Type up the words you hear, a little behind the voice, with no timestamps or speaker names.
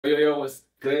Yo, what's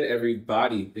good,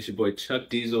 everybody? It's your boy Chuck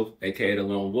Diesel, aka the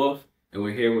Lone Wolf, and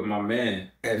we're here with my man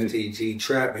FTG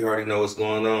Trap. You already know what's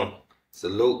going on.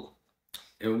 Salute.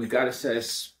 And we gotta say a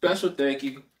special thank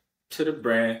you to the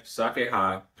brand Sake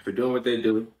High for doing what they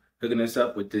do, hooking us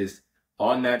up with this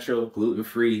all-natural,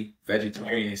 gluten-free,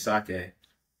 vegetarian sake.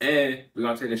 And we're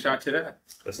gonna take a shot to that.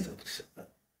 Let's take a shot.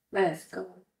 Let's go.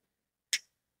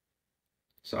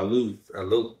 Salud.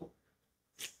 Salute.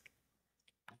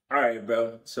 All right,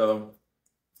 bro. So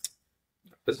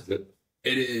This is good.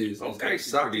 it is. Okay,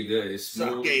 It's actually pretty good. It's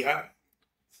smooth. Sake hot.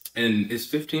 And it's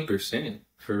 15%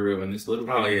 for real in this little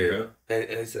Oh, can, yeah. bro.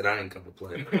 They said I ain't come to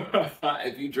play.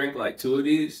 If you drink like two of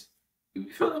these, you be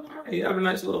feeling all right. You have a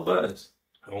nice little buzz.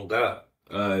 Oh, God.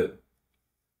 I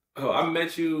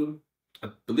met you,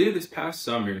 I believe this past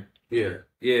summer. Yeah.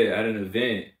 Yeah, at an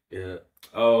event. Yeah.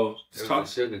 Oh, It talk.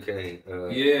 was a sugar cane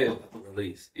Yeah,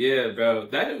 release. yeah, bro.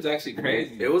 That was actually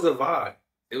crazy. It was a vibe.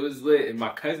 It was lit, and my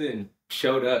cousin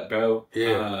showed up, bro.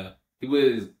 Yeah. He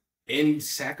was in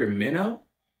Sacramento,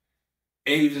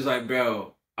 and he was just like,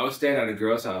 bro, I was staying at a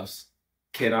girl's house.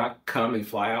 Can I come and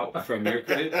fly out from your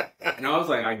crib? And I was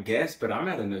like, I guess, but I'm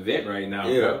at an event right now,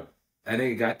 Yeah. bro. And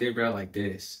then got there, bro, like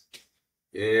this.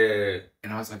 Yeah.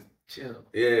 And I was like, chill.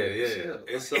 Yeah. Chill.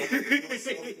 It's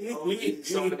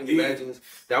so many legends.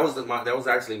 That was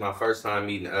actually my first time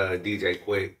meeting DJ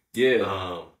Quick.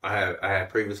 Yeah. I had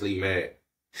previously met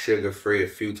Sugar Free a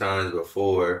few times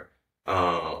before.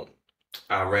 I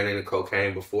ran into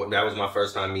cocaine before. That was my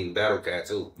first time meeting Battle Cat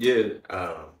too. Yeah.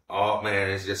 Oh man,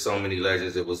 it's just so many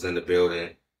legends that was in the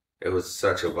building. It was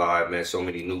such a vibe, man. So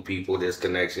many new people. This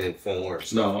connection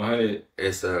forms. No, 100.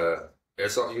 It's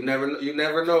you never know. You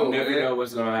never know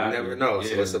what's going to happen. You never know.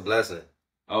 So it's a blessing.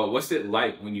 Oh, what's it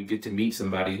like when you get to meet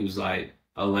somebody who's like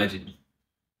a legend?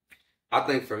 I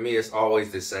think for me, it's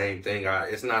always the same thing.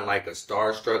 It's not like a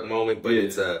starstruck moment, but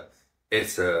Yeah.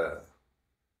 it's a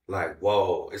like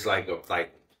whoa. It's like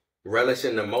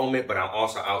relishing the moment, but I'm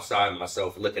also outside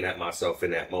myself, looking at myself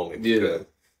in that moment. Yeah. Because,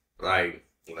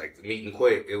 like meeting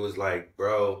Quick, it was like,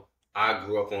 bro, I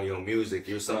grew up on your music.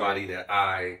 You're somebody that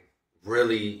I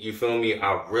really, you feel me?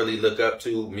 I really look up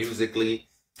to musically,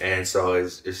 and so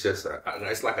it's just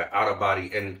it's like an out of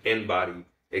body and in body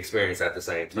experience at the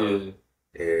same time.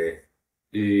 Yeah.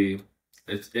 Yeah.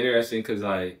 It's interesting because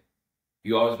like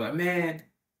you always be like, man,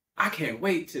 I can't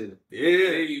wait to.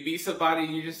 Yeah. You meet somebody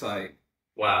and you're just like,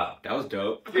 Wow. that was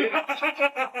dope. You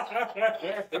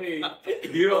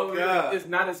know, God. it's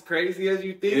not as crazy as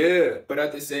you think. Yeah. But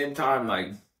at the same time, like,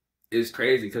 it's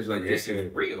crazy because like this Yeah.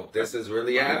 is real. This is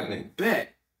really happening.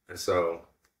 Bet. And so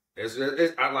it's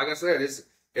like I said,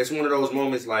 it's one of those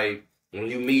moments like when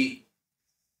you meet.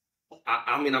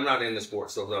 I mean, I'm not in the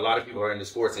sports, so a lot of people are in the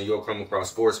sports, and you'll come across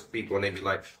sports people, and they be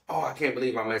like, "Oh, I can't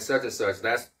believe I met such and such."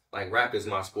 That's like rap is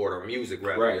my sport, or music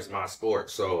rap Right. is my sport.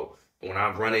 So when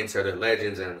I run into the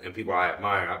legends and people I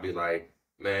admire, I'll be like,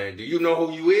 "Man, do you know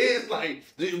who you is? Like,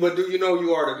 do you know who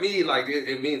you are to me? Like,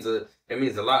 it means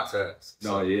a lot to us."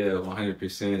 No, yeah,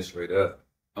 100%. Straight up.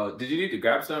 Did you need to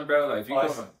grab something, bro? Like, if you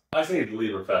go, I just need to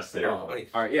leave her fast there. all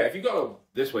right, yeah. If you go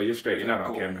this way, you're straight. You're not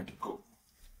on camera. Cool.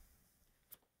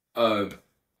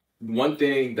 One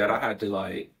thing that I had to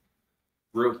like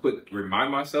real quick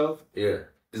remind myself Yeah.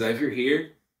 is that if you're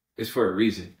here, it's for a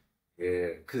reason. Yeah.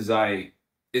 Cause like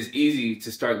it's easy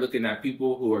to start looking at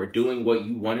people who are doing what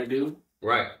you want to do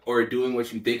Right. or doing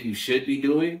what you think you should be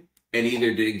doing, and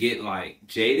either to get like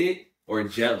jaded or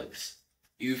jealous.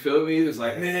 You feel me? It's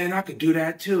like, man, I could do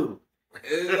that too.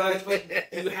 It's like,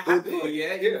 but you have to,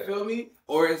 yeah. You feel me?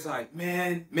 Or it's like,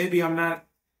 man, maybe I'm not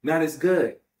as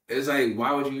good. It's like,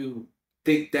 why would you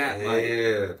think that? Like,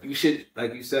 Yeah. you should,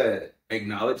 like you said,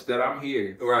 acknowledge that I'm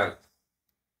here, Right.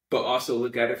 but also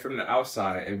look at it from the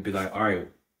outside and be like, all right,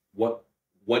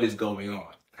 what is going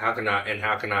on? How can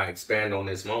I expand on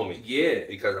this moment? Yeah.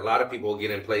 Because a lot of people get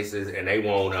in places and they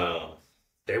won't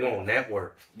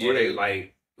network. Or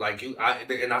they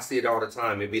and I see it all the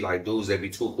time. It'd be like dudes that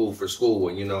be too cool for school,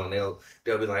 and and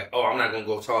they'll be like, oh, I'm not gonna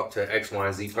go talk to X, Y,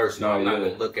 and Z person. No, I'm not yeah.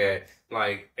 gonna look at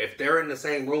like if they're in the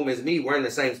same room as me, we're in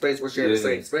the same space, we're sharing the Yeah.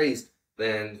 same space.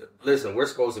 Then listen, we're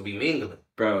supposed to be mingling.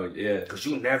 Bro, yeah. Because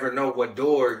you never know what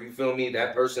door, you feel me,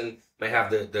 that person may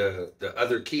have the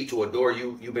other key to a door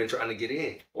you've been trying to get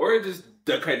in. Or just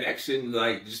the connection,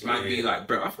 like, just might be Yeah. like,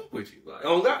 bro, I fuck with you. Like,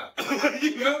 Oh God.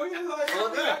 you know, it's like,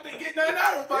 Oh, God. I've been getting nothing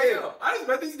out of it. Yeah. I just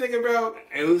met this nigga, bro.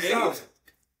 And it was And solid.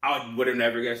 I would have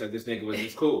never guessed that this nigga was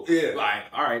this cool. Yeah. Like,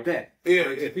 all right, bet. Yeah.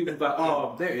 If people like,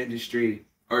 oh, their industry,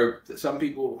 or some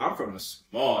people, I'm from a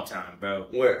small town, bro.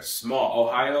 Where? Small,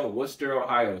 Ohio, Worcester,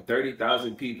 Ohio,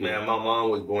 30,000 people. Man, my mom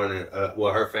was born in,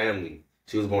 her family.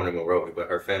 She was born in Monrovia, but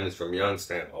her family's from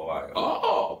Youngstown, Ohio.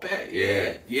 Oh, bet.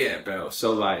 Yeah, bro.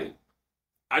 So, like,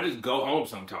 I just go home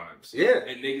sometimes. Yeah.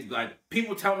 And niggas, like,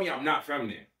 people tell me I'm not from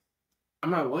there.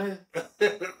 I'm like, what?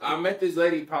 I met this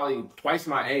lady probably twice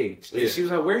my age. And she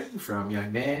was like, where are you from,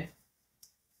 young man?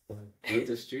 Hit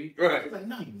the street? Right. I was like,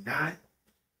 no, you're not.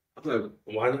 I was like,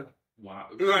 why not? wow.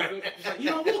 Right. She's like, you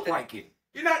don't look like it.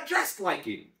 You're not dressed like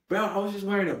it. Bro, I was just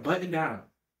wearing a button down.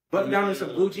 Button down and some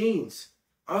blue jeans.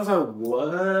 I was like,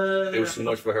 what? It was too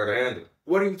much for her to handle.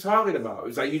 What are you talking about?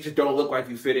 It's like, you just don't look like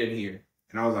you fit in here.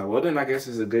 And I was like, well, then I guess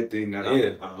it's a good thing that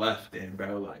I left then,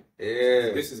 bro. Like,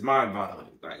 this is mind boggling.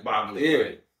 Like, boggling. Yeah.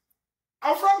 Right?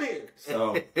 I'm from here.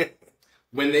 So,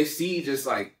 when they see just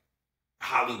like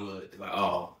Hollywood, like,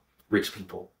 oh, rich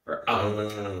people. Or,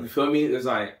 you feel me? It's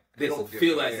like, they don't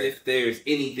feel as if there's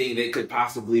anything they could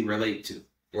possibly relate to.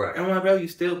 Right. And I'm like, bro, you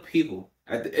still people.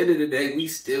 At the end of the day, we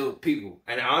still people.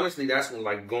 And honestly, that's when,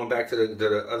 like, going back to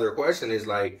the other question is,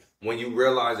 like, when you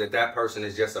realize that that person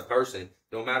is just a person,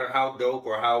 no matter how dope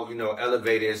or how, you know,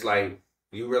 elevated, it's like,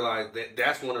 you realize that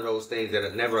that's one of those things that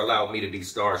have never allowed me to be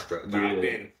starstruck. Yeah. I've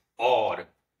been awed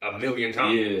a million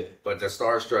times. Yeah. But the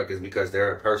starstruck is because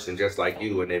they're a person just like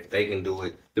you, and if they can do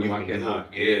it, Then you why can can't do I?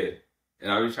 it. Yeah. And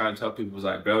I was trying to tell people, it's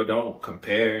like, bro, don't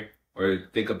compare or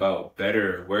think about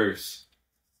better or worse.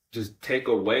 Just take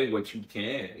away what you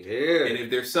can. Yeah. And if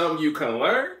there's something you can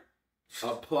learn,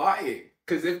 apply it.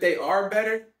 Because if they are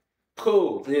better,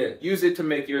 cool. Yeah. Use it to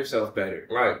make yourself better.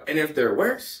 Right. And if they're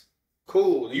worse,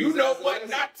 Cool. you know what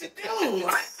not to do.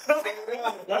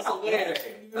 That's a win.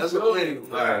 That's a win.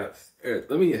 All right. Here,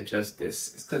 let me adjust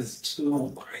this. It's because it's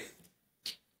too bright.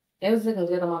 It was looking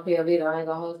good on my PLV though. I ain't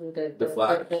gonna hold you. The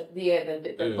flash?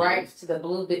 The bright to the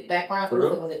blue bit background. For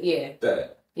real? Yeah.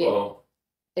 That. Yeah. Oh,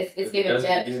 It's giving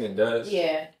depth. It does.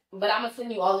 Yeah. But I'm gonna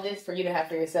send you all of this for you to have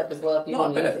for yourself as well if you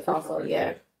want to use it also.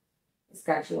 Yeah. It's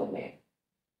got you in there.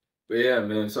 But yeah,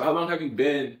 man. So how long have you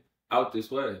been out this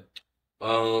way?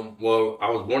 Well, I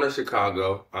was born in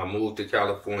Chicago. I moved to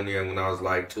California when I was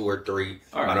like 2 or 3.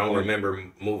 All right, I don't cool. remember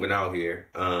moving out here.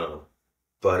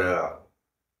 But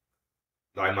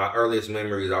like my earliest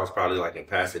memories, I was probably like in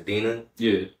Pasadena.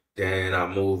 Yeah. Then I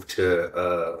moved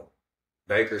to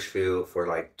Bakersfield for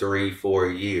like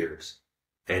 3-4 years.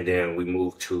 And then we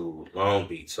moved to Long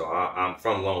Beach. So I'm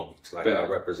from Long Beach. Like I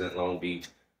represent Long Beach.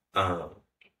 And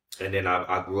then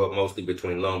I grew up mostly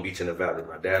between Long Beach and the Valley.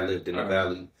 My dad lived in the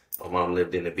Valley. My mom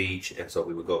lived in the beach. And so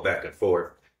we would go back and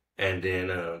forth. And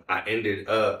then I ended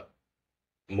up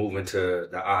moving to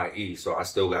the IE. So I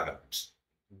still got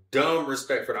dumb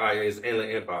respect for the IE. It's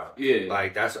Inland Empire. Yeah.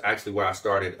 Like that's actually where I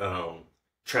started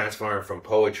transferring from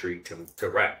poetry to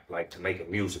rap, like to making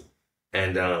music.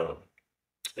 And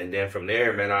then from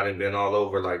there, man, I done been all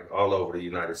over the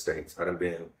United States. I done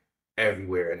been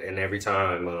everywhere. And every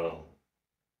time I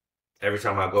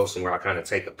go somewhere, I kind of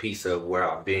take a piece of where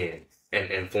I've been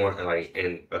and form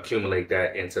and accumulate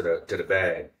that into the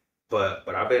bag. But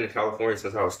I've been in California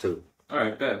since I was 2. All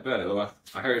right, bet. Well,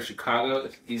 I heard Chicago,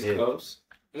 East Coast.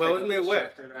 Well, it's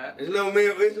Midwest.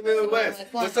 It's Midwest.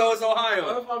 But so is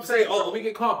Ohio. That's what I'm saying. Oh, we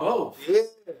can call both. Yeah.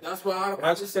 That's why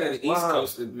I just said the East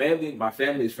Coast. Mainly, my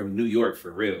family's from New York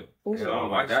for real. Ooh. So I'm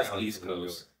like, that's East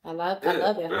Coast. I love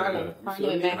it. Harlem.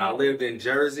 I lived in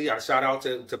Jersey. I shout out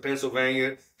to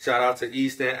Pennsylvania. Shout out to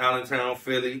Easton, Allentown,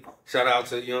 Philly. Shout out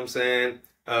to, you know what I'm saying?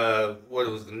 What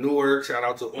was the Newark? Shout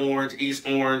out to Orange, East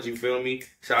Orange. You feel me?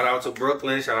 Shout out to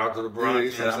Brooklyn. Shout out to the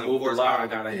Bronx. I moved a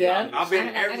lot. I've been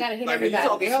I gotta hit like, we everybody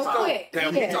talk East real Coast. quick.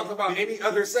 Then we talk about any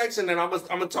other section, then I'm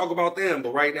gonna talk about them.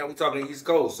 But right now we talking East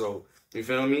Coast. So you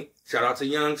feel me? Shout out to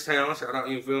Youngstown. Shout out,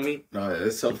 you feel me? No,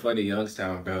 it's so funny,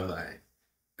 Youngstown, bro. Like,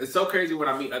 it's so crazy when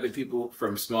I meet other people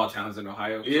from small towns in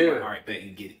Ohio. Yeah. I'm like, all right, bet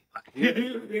you get it.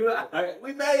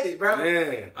 We made it, bro.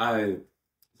 Man.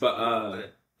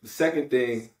 But the second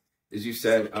thing is you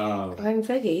said Go ahead and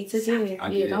take it. He took it.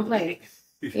 Yeah, don't play.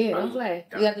 Yeah, don't play.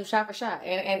 You gotta do shot for shot.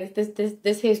 And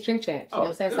this his drink champs. You know what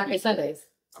I'm saying? Saturday Sundays.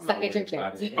 Saturday drink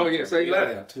champs. Oh yeah, say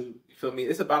that. You feel me?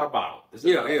 It's about a bottle.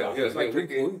 Yeah. It's like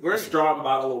drinking a strong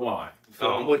bottle of wine.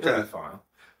 I'm with that. Fine.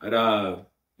 But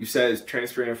you said it's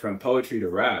transferring from poetry to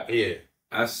rap. Yeah.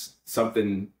 That's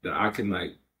something that I can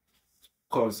like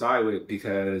coincide with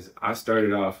because I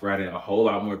started off writing a whole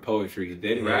lot more poetry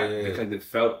than rap because it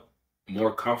felt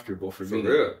more comfortable for me.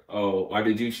 Real. Oh, why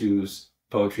did you choose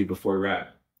poetry before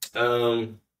rap? I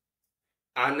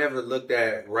never looked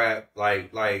at rap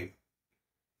like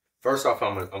first off,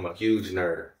 I'm a huge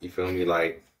nerd. You feel me?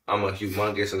 Like I'm a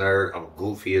humongous nerd. I'm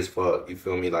goofy as fuck. You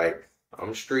feel me? Like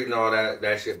I'm street and all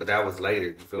that shit, but that was later.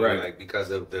 You feel me? Like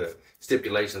because of the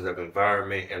stipulations of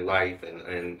environment and life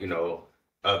and you know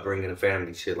upbringing and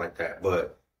family shit like that.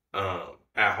 But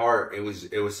at heart, it was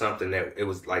something that it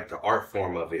was like the art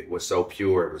form of it was so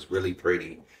pure. It was really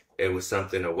pretty. It was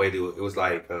something a way to. It was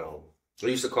like they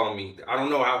used to call me. I don't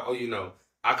know how. You know,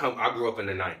 I grew up in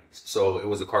the '90s, so it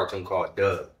was a cartoon called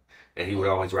Doug, and he would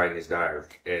always write in his diary,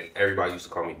 and everybody used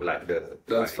to call me Black Doug.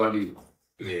 That's funny.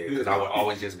 Yeah, because I would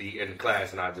always just be in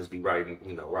class and I'd just be writing,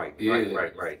 you know, right.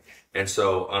 And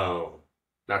so,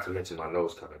 not to mention my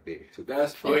nose kind of big too.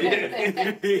 That's funny.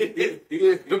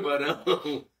 But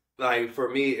like for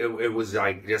me, it was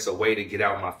like just a way to get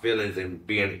out my feelings and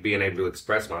being able to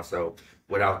express myself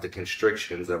without the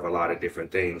constrictions of a lot of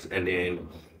different things. And then,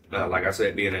 like I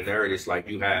said, being a nerd, it's like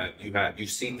you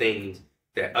see things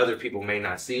that other people may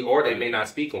not see or they may not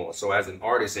speak on. So as an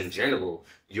artist in general,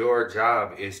 your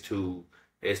job is to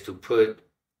put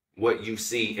what you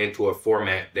see into a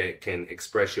format that can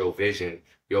express your vision,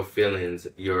 your feelings,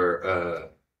 your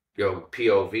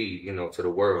POV, you know, to the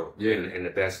world in the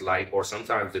best light, or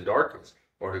sometimes the darkest,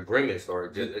 or the grimmest, or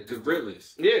just the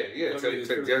realest. Yeah.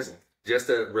 Just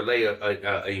to relay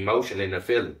a emotion and a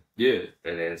feeling. Yeah.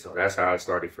 And then so that's how it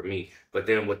started for me. But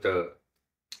then with the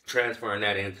transferring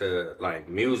that into like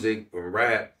music and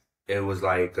rap, it was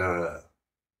like around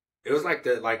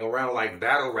like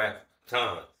battle rap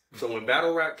time. So when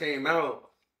battle rap came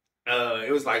out,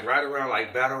 it was like right around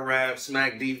like battle rap,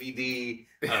 Smack DVD,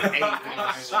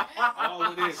 all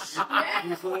of this.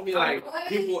 You feel me? Like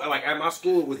people like at my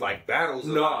school was like battles.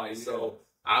 So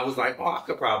I was like, oh, I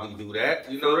could probably do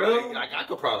that. You know, really? Like I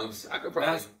could probably.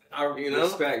 I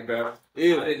respect, bro.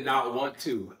 Yeah. I did not want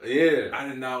to. Yeah. I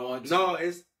did not want to. No,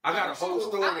 I got a whole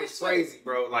story that's crazy,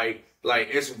 bro. Like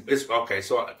it's okay.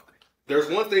 So there's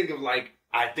one thing of like,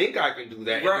 I think I can do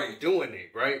that. Right. And doing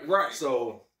it, right? Right.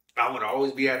 So I would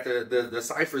always be at the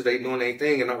ciphers, they doing their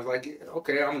thing, and I was like, yeah,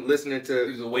 okay, I'm listening to.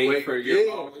 He was waiting for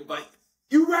your moment. Like,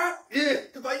 you rap? Yeah.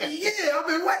 Like, yeah, I've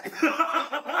been waiting.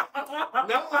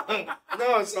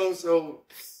 No.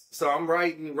 So I'm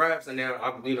writing raps, and then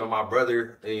my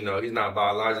brother, you know, he's not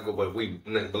biological, but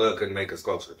blood couldn't make us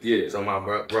closer. Yeah. So my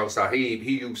bro Sahib,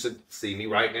 he used to see me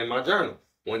writing in my journal.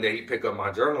 One day he picked up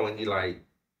my journal and he like,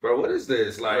 bro, what is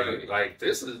this? Like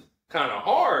this is kind of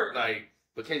hard. Like,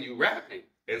 but can you rap it?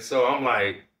 And so I'm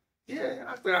like, yeah,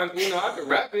 I can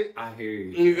rap it. I hear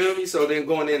you. You feel me? So then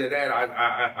going into that,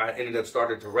 I ended up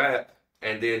starting to rap,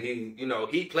 and then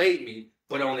he played me,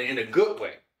 but only in a good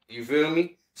way. You feel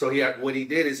me? So what he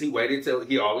did is he waited till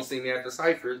he always seen me at the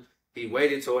ciphers. He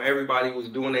waited till everybody was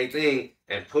doing their thing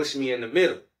and pushed me in the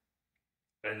middle.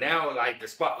 And now like the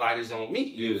spotlight is on me.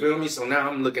 You feel me? So now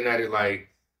I'm looking at it like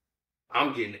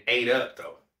I'm getting ate up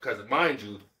though, because mind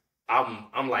you,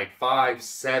 I'm like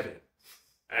 5'7".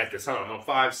 At the time, I'm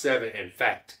 5'7", in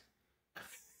fact.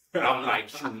 I'm like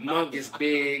humongous,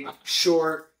 big,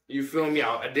 short. You feel me?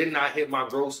 I did not hit my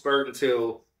growth spurt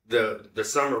until the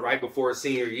summer right before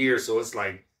senior year. So it's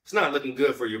like, it's not looking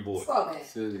good for your boy.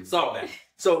 It's all bad.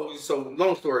 So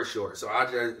long story short, so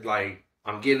I just like,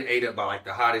 I'm getting ate up by like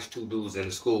the hottest two dudes in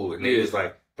the school. And they was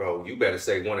like, bro, you better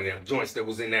say one of them joints that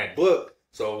was in that book.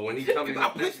 So when he comes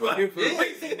out, so he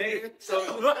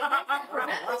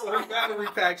battery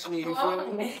packs me, you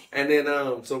feel me? And then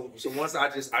so once I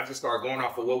just started going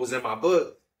off of what was in my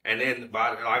book, and then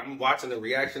I'm watching the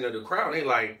reaction of the crowd, they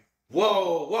like,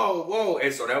 whoa,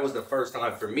 and so that was the first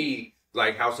time for me,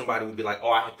 like how somebody would be like,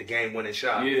 oh, I hit the game-winning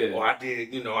shot, or I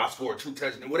did, I scored 2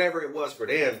 touchdowns, whatever it was for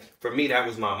them. For me, that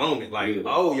was my moment, like,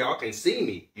 oh, y'all can see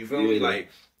me, you feel me, like.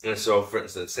 And so, for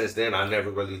instance, since then, I never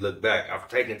really looked back. I've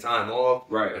taken time off,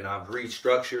 and I've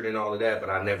restructured and all of that, but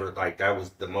I never, like, that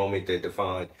was the moment that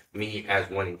defined me as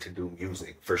wanting to do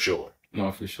music, for sure.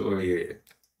 No, for sure. Yeah.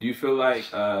 Do you feel like,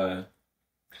 well,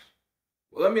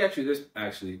 let me ask you this,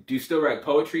 actually. Do you still write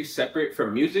poetry separate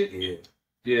from music?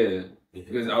 Yeah.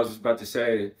 Because I was just about to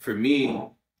say, for me,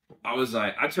 I was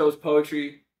like, I chose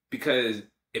poetry because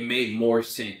it made more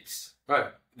sense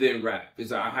than rap.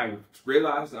 Because I have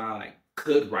realized I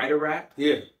could write a rap,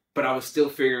 but I was still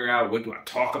figuring out, what do I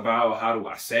talk about, how do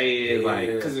I say it, like,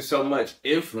 because there's so much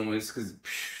influence, because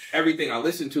everything I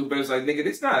listen to, but it's like, nigga,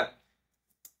 it's not.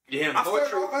 I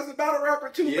started off as a battle rapper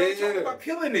too, man, talking about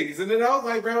killing niggas, and then I was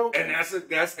like, bro, and what are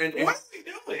we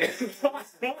doing?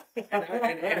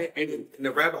 and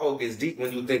the rabbit hole gets deep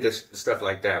when you think of stuff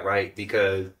like that, right?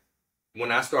 Because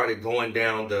when I started going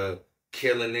down the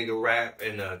killing nigga rap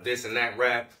and this and that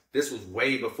rap, this was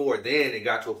way before then. It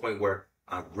got to a point where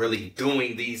I'm really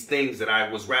doing these things that I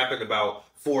was rapping about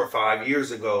 4 or 5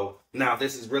 years ago. Now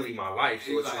this is really my life.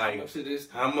 So it's like,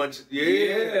 how much?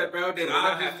 Yeah, bro. Then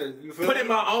I have to put in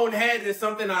my own head is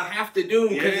something I have to do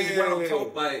because it's what I'm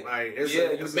told.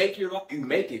 You make your life. You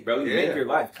make it, bro. You make your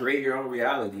life. Create your own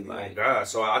reality. Like, God.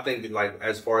 So I think like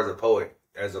as far as a poet,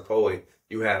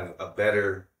 you have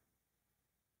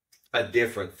a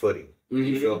different footing.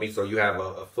 You feel me? So you have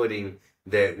a footing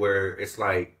that where it's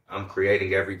like I'm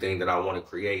creating everything that I want to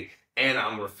create, and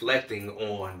I'm reflecting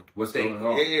on what's going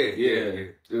on. Yeah.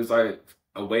 It was like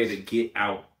a way to get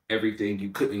out everything you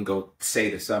couldn't go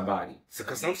say to somebody. So,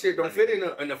 cause some shit don't fit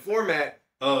in the format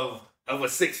of a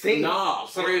 16. Nah,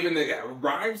 so even the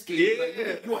rhyme scheme,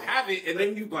 like, you have it, and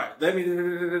then you like, let me,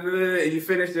 and you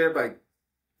finish there like.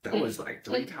 That was like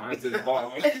 3 times as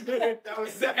long. That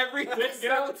was everything.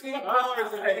 17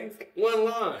 bars, like, one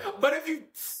line. But if you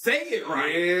say it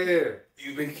right,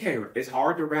 you became. It's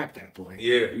hard to rap that boy.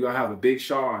 Yeah, you gonna have a Big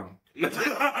Sean. A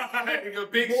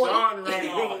Big Sean run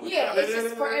on. Yeah, it's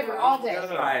just forever, all day.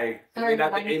 Like, I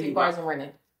not the 50 bars and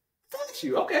running. Fuck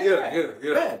you. Okay.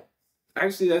 Yeah.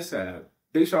 Actually, that's sad.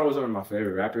 Big Sean was one of my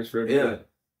favorite rappers for me. Yeah.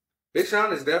 Big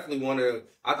Sean is definitely one of.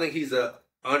 I think he's a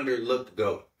underlooked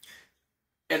GOAT.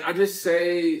 And I just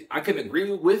say I can agree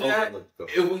with that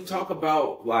if we talk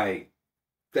about like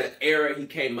the era he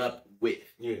came up with.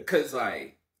 Yeah. Cause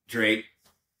like Drake,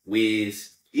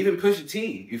 Wiz, even Pusha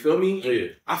T, you feel me?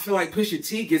 Yeah. I feel like Pusha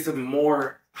T gets a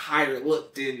more higher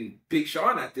look than Big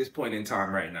Sean at this point in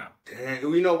time right now.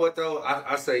 Damn, you know what though?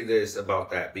 I say this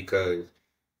about that because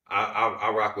I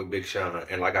rock with Big Sean,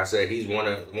 and like I said, he's one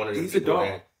of the people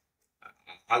that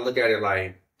I look at it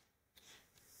like.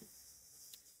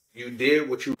 You did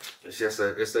what you. It's just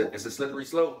it's a slippery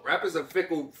slope. Rap is a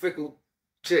fickle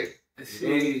chick.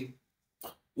 See,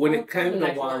 when it comes to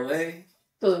Wale,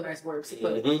 those are nice words.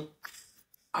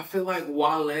 I feel like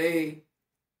Wale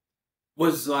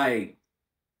was like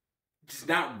just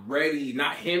not ready.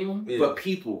 Not him, but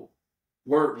people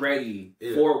weren't ready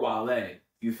for Wale.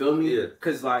 You feel me? Yeah.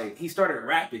 Cause like he started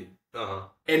rapping, and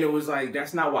it was like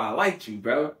that's not why I liked you,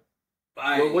 bro.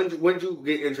 Like, when did you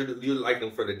get introduced? You like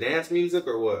them for the dance music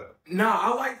or what? Nah,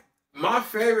 I like my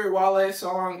favorite Wale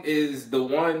song is the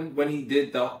one when he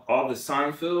did all the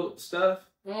Seinfeld stuff.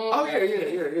 Oh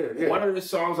yeah. One of the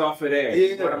songs off of there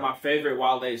is one of my favorite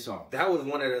Wale songs. That was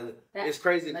one of the. It's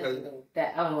crazy because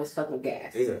that album was fucking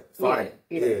gas. Yeah, fire.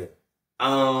 Yeah.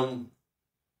 I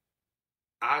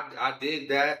dig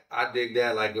that.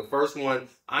 Like the first one,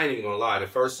 I ain't even gonna lie. The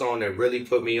first song that really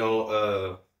put me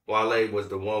on Wale was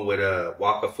the one with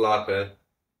Waka Flocka,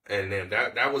 and then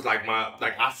that was like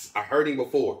I heard him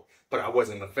before, but I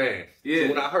wasn't a fan. Yeah. So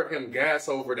when I heard him gas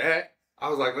over that, I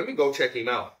was like, let me go check him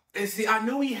out. And see, I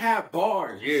knew he had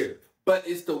bars. Yeah. But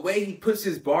it's the way he puts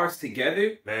his bars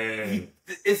together. Man.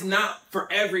 It's not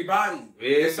for everybody.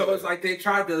 Yeah. And so it's like they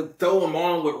tried to throw him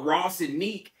on with Ross and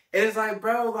Neek. And it's like,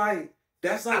 bro, like,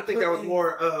 that's not. I think that was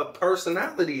more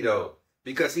personality though.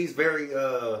 Because he's very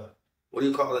what do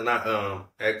you call it? Not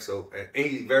exo. And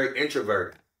he's very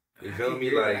introverted. You feel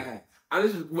me? Like I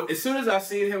just as soon as I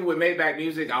seen him with Maybach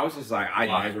Music, I was just like, I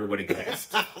never would have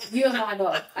guessed. You know I know.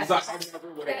 I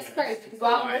never would have. That's crazy.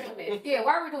 Why are we doing this? Yeah,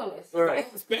 why are we doing this? I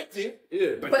expect it.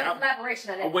 Yeah, but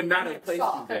collaboration on that. I would not have placed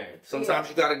you there. Sometimes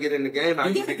you gotta get in the game.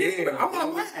 I'm not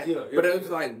mad. But it was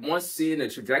like once seeing the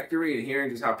trajectory and hearing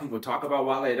just how people talk about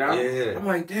Wale now, I'm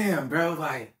like, damn, bro,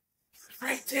 like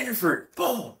right there for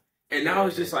boom. And now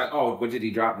it's just like, oh, what did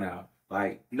he drop now?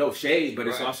 Like, no shade, but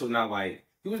it's also not like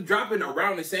he was dropping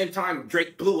around the same time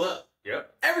Drake blew up. Yep.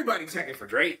 Everybody checking for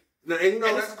Drake. Now, and you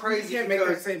know, that's crazy. You can't make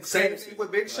that same thing with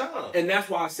Big Sean. And that's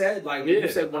why I said, like, you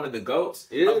said one of the GOATs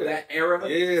of that era,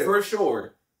 for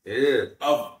sure. Yeah.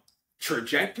 Of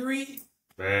trajectory.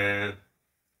 Man.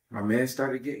 My man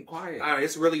started getting quiet.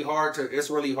 It's really hard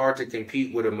to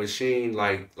compete with a machine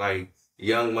like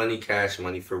Young Money, Cash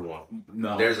Money for one.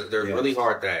 No. There's really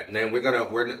hard that. And then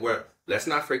we're let's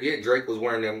not forget Drake was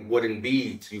wearing them wooden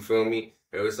beads, you feel me?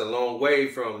 It was a long way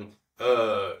from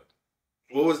what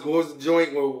was the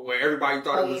joint where everybody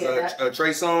thought it was a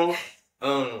Trey song?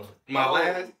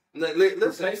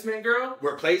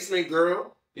 Replacement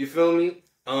Girl. You feel me?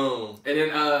 And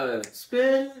then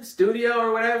Spin Studio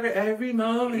or whatever every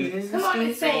moment. Come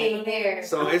on, say there.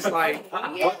 So it's like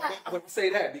I say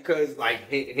that because like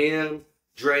him,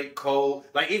 Drake, Cole,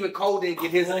 like even Cole didn't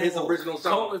get his original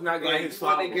song. Cole was not getting his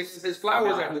flowers. Didn't get his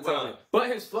flowers at the time. But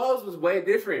his flows was way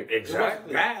different. Exactly. It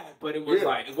wasn't bad, but it was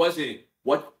like it wasn't.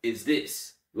 What is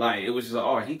this? Like it was just like,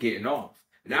 oh, he getting off.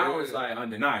 Now it's like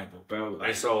undeniable, bro. Like,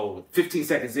 and so 15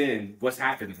 seconds in, what's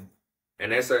happening?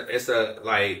 And it's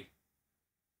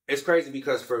crazy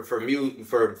because for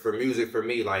music for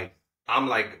me, like I'm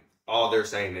like all their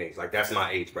same age. Like that's my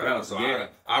age bracket. So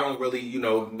I don't really,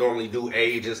 normally do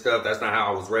age and stuff. That's not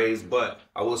how I was raised, but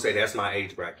I will say that's my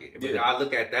age bracket. But I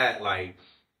look at that like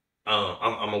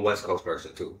I'm a West Coast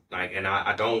person too. Like and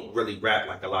I don't really rap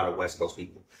like a lot of West Coast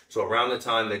people. So around the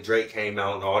time that Drake came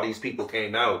out and all these people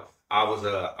came out, I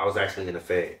was actually in the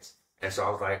feds, and so I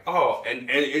was like, oh, and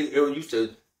it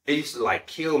used to like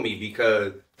kill me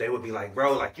because they would be like,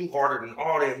 bro, like you harder than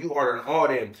all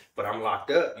them, but I'm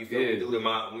locked up. You feel me? Due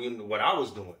to what I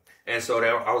was doing, and so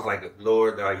I was like,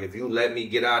 Lord, like if you let me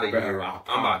get out of here,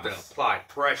 I'm about to apply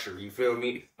pressure. You feel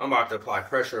me? I'm about to apply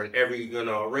pressure in every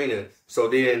arena. So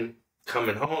then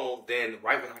coming home, then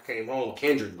right when I came home,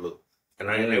 Kendrick blew, and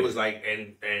it was like,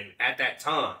 and at that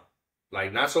time.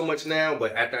 Like, not so much now,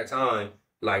 but at that time,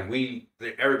 like,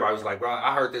 everybody was like, bro,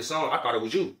 I heard this song, I thought it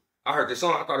was you. I heard this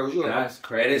song, I thought it was you. That's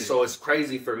crazy. And so it's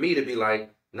crazy for me to be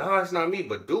like, no, it's not me,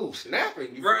 but dude,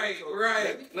 snapping. Right.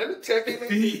 Let me check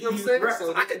it. You know what I'm saying? Right.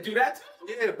 So I could do that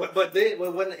too. Yeah, but then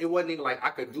it wasn't even like I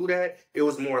could do that. It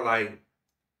was more like,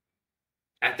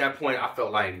 at that point, I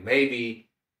felt like maybe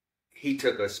he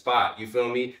took a spot. You feel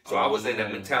me? So I was in the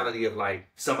mentality of like,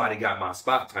 somebody got my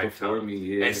spot type before time. me,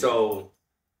 yeah. And so,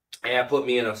 and put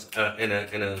me in a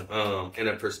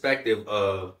perspective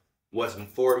of what's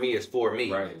for me is for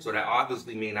me. Right. So that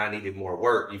obviously mean I needed more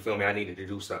work. You feel me? I needed to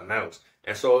do something else.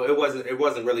 And so it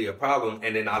wasn't really a problem.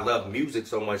 And then I love music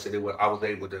so much that I was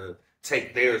able to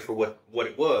take theirs for what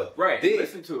it was. Right. Then,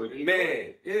 listen to it,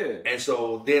 man. Yeah. And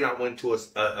so then I went to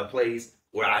a place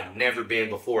where I'd never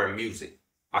been before in music.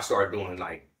 I started doing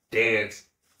like dance,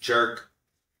 jerking,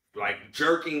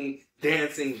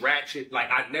 dancing, ratchet. Like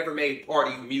I never made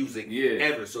party music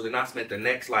ever. So then I spent the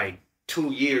next like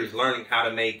 2 years learning how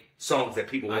to make songs that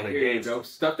people want to dance to.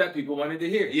 Stuff that people wanted to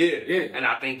hear. Yeah. And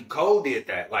I think Cole did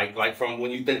that. Like from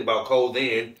when you think about Cole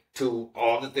then to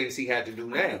all the things he had to do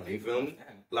now. You feel me?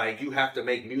 Like you have to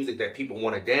make music that people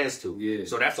want to dance to. Yeah.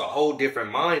 So that's a whole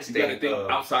different mind state. You gotta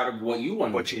think outside of what you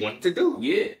want to do.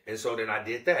 Yeah. And so then I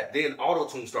did that. Then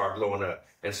auto-tune started blowing up.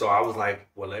 And so I was like,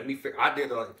 well, let me figure. I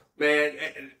did man,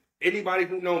 anybody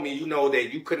who know me, you know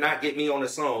that you could not get me on a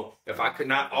song if I could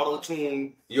not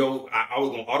auto-tune I was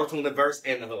going to auto-tune the verse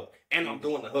and the hook. And I'm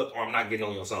doing the hook or I'm not getting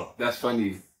on your song. That's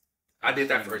funny. I did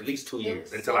that for at least 2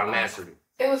 years until I mastered it.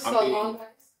 It was so long.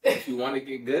 If you want to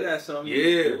get good at something,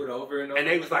 yeah, do it over and over. And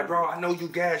they was like, bro, I know you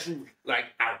guys, I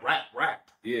rap.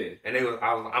 Yeah. And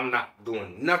I'm not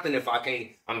doing nothing if I can't.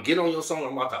 I'm getting on your song,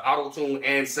 I'm about to auto-tune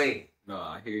and sing. No,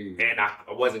 I hear you. And I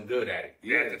wasn't good at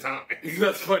it at the time.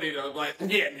 That's funny though. Like,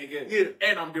 yeah, nigga. Yeah.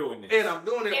 And I'm doing it. And I'm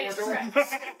doing it. It's and I'm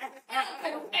just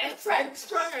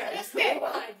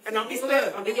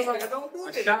like, I don't do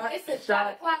it. It's a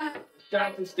shot.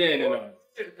 Shot to standing on.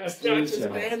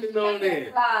 Standing on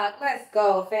it. Let's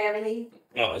go, family.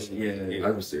 Oh, yeah.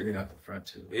 I was sitting out the front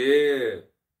too. Yeah.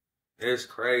 It's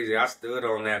crazy. I stood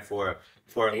on that for a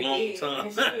long time.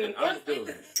 It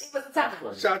was a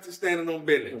time. Shout to standing on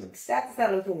business. Shout to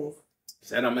standing on business.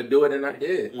 Said I'm gonna do it, and I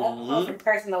did.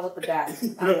 Personal with the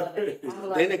guys. I love it.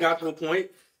 Then it got to a point.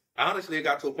 Honestly, it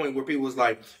got to a point where people was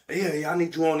like, "Yeah, I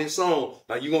need you on this song.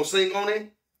 Like, you gonna sing on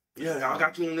it? Yeah, I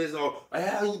got you on this. Or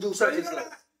how you do such and such?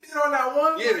 Get on that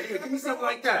one. Yeah, give me something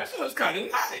like that. That was kind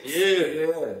of nice.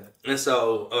 Yeah. And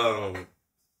so,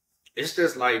 it's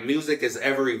just like music is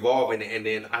ever evolving, and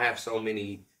then I have so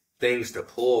many things to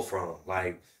pull from.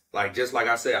 Like just like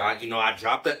I said, I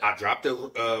dropped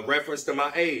the reference to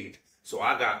my age, so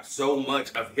I got so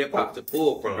much of hip hop to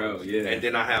pull from. Bro, yeah. And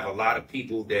then I have a lot of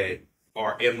people that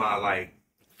are in my like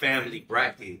family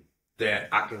bracket that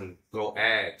I can go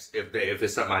ask if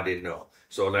it's something I didn't know.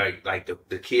 So like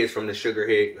the kids from the Sugar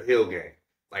Hill gang,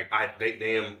 like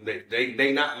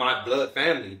they not my blood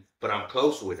family, but I'm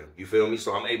close with them. You feel me?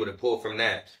 So I'm able to pull from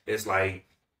that. It's like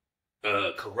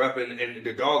corrupting and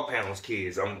the Dog Pounds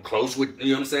kids. I'm close with, you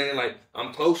know what I'm saying? Like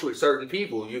I'm close with certain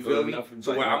people. You feel me?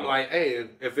 So where I'm like, hey,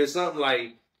 if it's something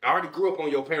like I already grew up on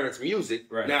your parents' music,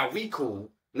 right. Now we cool.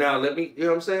 Now let me, you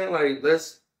know what I'm saying? Like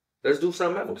let's do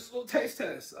something else. Just a little taste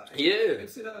test. Like, yeah.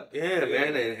 Mix it up. Yeah,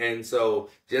 man. And so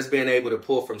just being able to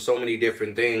pull from so many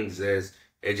different things it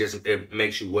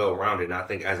makes you well-rounded. And I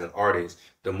think as an artist,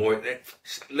 the more,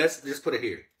 let's just put it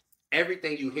here.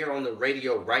 Everything you hear on the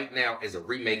radio right now is a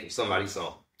remake of somebody's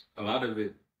song. A lot of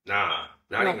it. Nah,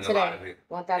 not even a lot of it.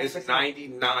 1,000%. It's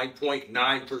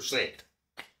 99.9%.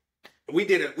 We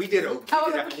did a poll.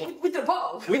 We did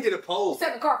a poll.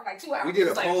 7 cars for like 2 hours. We did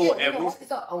a poll and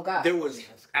oh God. There was,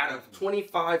 out of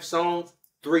 25 songs,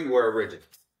 3 were original.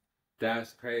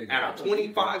 That's crazy. Out of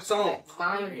 25 songs,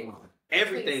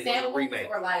 everything was a remake.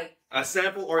 Or like a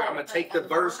sample, or I'm gonna take the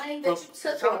verse from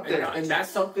something. And that's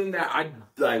something that I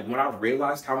like when I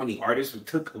realized how many artists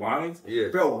took lines. Yeah,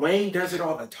 bro, Wayne does it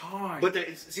all the time. But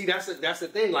see, that's the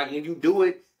thing. Like when you do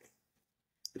it,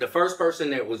 the first person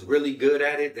that was really good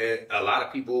at it, that a lot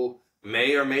of people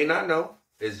may or may not know,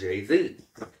 is Jay-Z.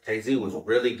 Jay-Z was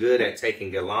really good at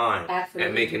taking a line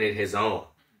and making it his own.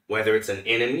 Whether it's an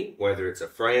enemy, whether it's a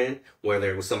friend, whether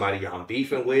it was somebody I'm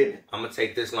beefing with, I'm gonna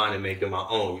take this line and make it my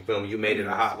own. You feel me? You made it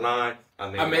a hot line. I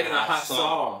made it a hot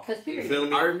song. You feel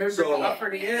me? I remember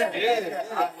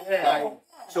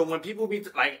So when people be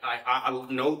like, I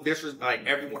know this is like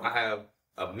everyone. I have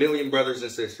a million brothers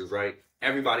and sisters, right?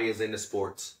 Everybody is into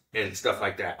sports and stuff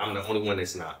like that. I'm the only one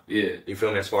that's not. Yeah. You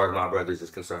feel me? As far as my brothers is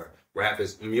concerned,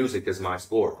 music is my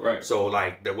sport. Right. So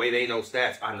like the way they know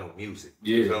stats, I know music.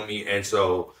 Yeah. You feel me? And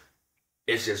so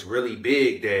it's just really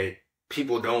big that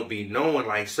people don't be knowing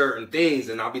like certain things,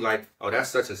 and I'll be like, oh, that's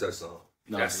such and such song.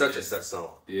 No, that's such and such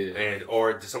song. Yeah. And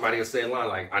or somebody will say a line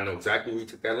like, I know exactly where you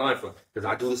took that line from, because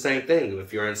I do the same thing.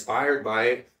 If you're inspired by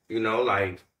it, you know,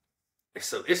 like,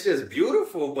 so it's just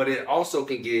beautiful, but it also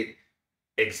can get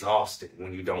exhausting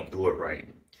when you don't do it right.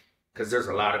 Because there's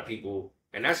a lot of people,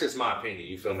 and that's just my opinion.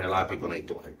 You feel me? A lot of people ain't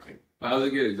doing it right. How does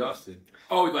it get exhausted?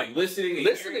 Oh, like listening.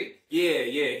 Yeah.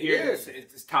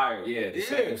 It's tired. Yeah, the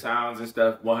same sounds and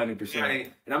stuff.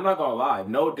 100%. And I'm not gonna lie,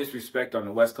 no disrespect on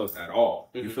the West Coast at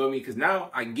all. You feel me? Because now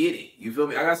I get it. You feel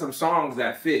me? I got some songs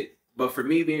that fit. But for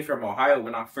me, being from Ohio,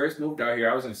 when I first moved out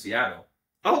here, I was in Seattle.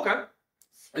 Oh, okay.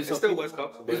 It's still West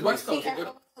Coast. It's West Coast.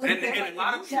 And a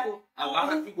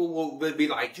lot of people will be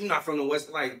like, "You're not from the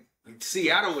West." Like,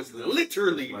 Seattle is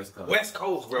literally West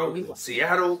Coast, bro.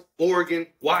 Seattle, Oregon,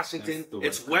 Washington.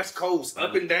 It's West Coast,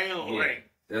 up and down. Yeah. Like,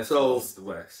 That's the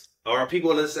West. Or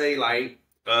people that say like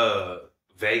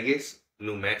Vegas,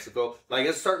 New Mexico. Like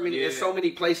it's there's so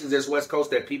many places that's West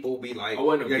Coast that people will be like,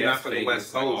 you're not from the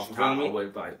West Coast. You feel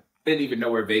me? I didn't even know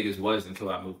where Vegas was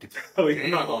until I moved to Cali. I'm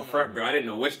not going front, bro. I didn't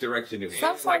know which direction it was.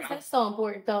 Sometimes that's so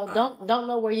important, though. Don't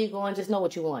know where you're going. Just know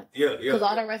what you want. Yeah. Because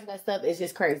all the rest of that stuff is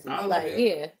just crazy.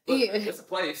 It's a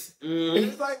place.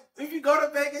 It's like, if you go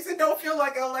to Vegas, it don't feel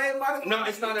like LA. No,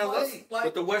 it's not LA.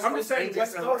 But the West Coast, I'm just saying,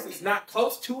 West Coast is not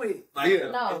close to it.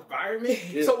 No. Environment.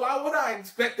 Yeah. So why would I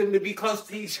expect them to be close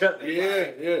to each other?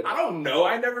 Yeah. I don't know.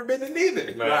 I never been to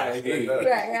neither. Right.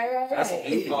 That's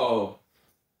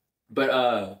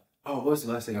But what was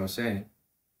the last thing I was saying?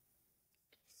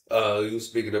 You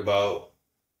speaking about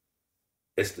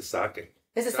it's the sake.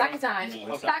 It's a sake time.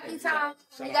 Sake time.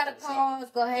 You gotta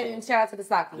pause. Go ahead and shout out to the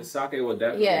sake. The sake will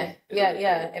definitely. Yeah.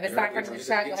 If it's not coming to the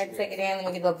shot, go ahead and take it in.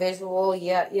 When you go visual,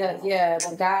 yeah.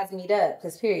 When gods meet up,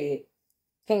 because period.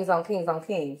 Kings on kings on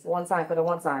kings. One time for the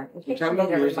one time. We can't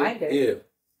need a reminder. Yeah.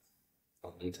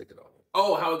 Let me take it off.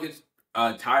 Oh, how it gets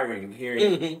tiring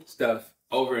hearing stuff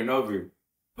over and over.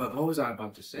 But what was I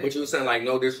about to say? What you were saying, like,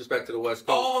 no disrespect to the West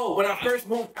Coast. Oh, when I first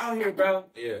moved out here, bro.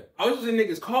 Yeah. I was just in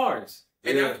niggas' cars.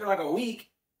 And after like a week,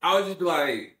 I would just be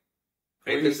like,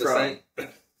 ain't this the same?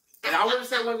 And I wouldn't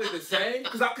say it wasn't the same,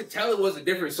 because I could tell it was a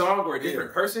different song or a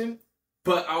different person.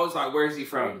 But I was like, where is he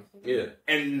from? Yeah.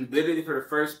 And literally for the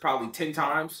first probably 10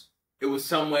 times, it was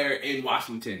somewhere in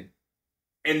Washington.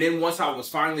 And then once I was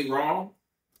finally wrong,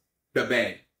 the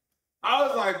Bay. I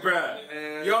was like,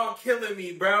 bruh, y'all killing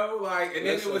me, bro. Like, and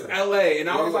then it was LA.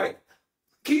 And I was like,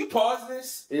 can you pause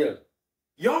this? Yeah.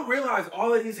 Y'all realize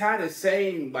all of these had the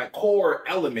same, like, core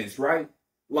elements, right?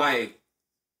 Like,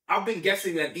 I've been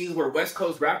guessing that these were West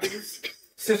Coast rappers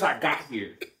since I got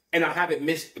here. And I haven't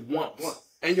missed once.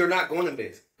 And you're not going to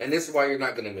miss. And this is why you're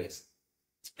not going to miss.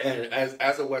 And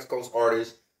as a West Coast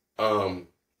artist, I'll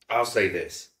say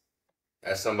this.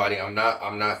 As somebody, I'm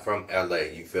not from LA,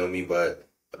 you feel me? But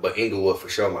Inglewood for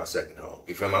sure my second home.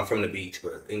 You feel me? I'm from the beach,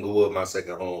 but Inglewood my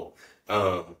second home.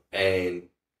 And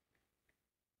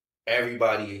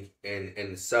everybody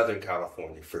in Southern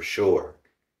California for sure,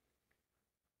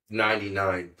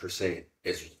 99%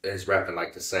 is rapping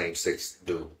like the same 6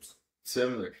 dudes.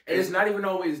 Similar. And it's not even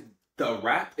always the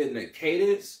rap and the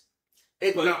cadence.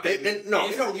 It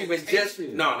don't even just.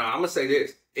 No, I'm gonna say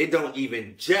this. It don't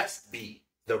even just be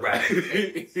the rap.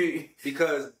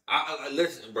 Because I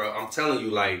listen, bro. I'm telling you,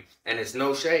 like, and it's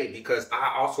no shade because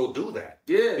I also do that.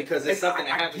 Yeah, because it's something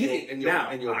that happens in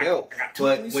your belt.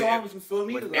 But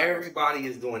when everybody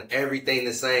is doing everything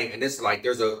the same, and it's like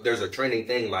there's a trending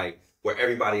thing like where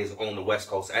everybody is on the West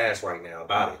Coast ass right now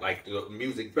about it. Like the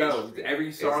music, bro.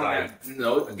 Every song, like,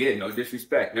 no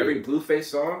disrespect. Every Blueface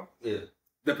song,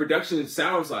 the production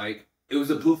sounds like it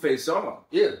was a Blueface song.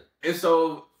 Yeah, and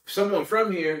so. Someone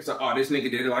from here is like, oh, this nigga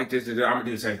did it like this, I'm gonna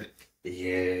do the same thing.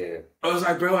 Yeah. I was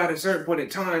like, bro, at a certain point in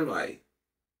time, like,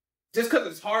 just because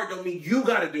it's hard don't mean you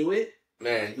gotta do it.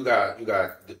 Man, you got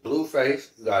the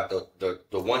Blueface, you got the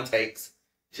one takes,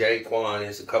 Jay-Quan,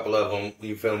 there's a couple of them,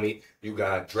 you feel me? You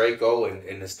got Draco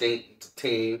and the Stink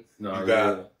team. No, you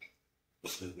got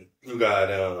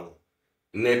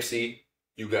Nipsey,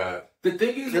 you got. The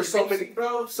thing is, there's so many,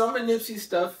 bro. Some of Nipsey's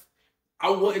stuff, I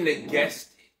wouldn't have guessed.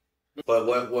 But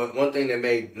one thing that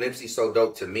made Nipsey so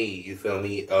dope to me, you feel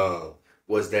me,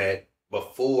 was that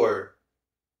before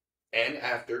and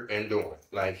after and during,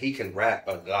 like he can rap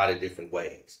a lot of different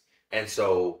ways. And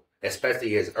so, especially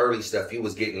his early stuff, you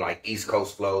was getting like East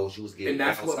Coast flows, you was getting, and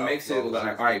that's what makes it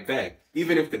like, all right, back.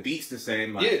 Even if the beat's the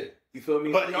same, like, yeah, you feel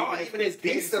me? But no, even his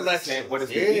beat selection, what is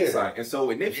the beat like? And so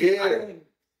with Nipsey,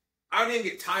 I didn't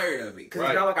get tired of it because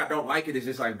it's not like I don't like it. It's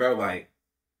just like, bro, like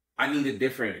I need a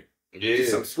different,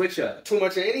 just some switch up. Too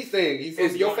much of anything. You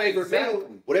feel your favorite meal,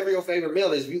 whatever your favorite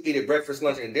meal is. If you eat it breakfast,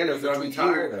 lunch, and dinner for 2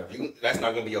 years, that's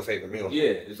not gonna be your favorite meal.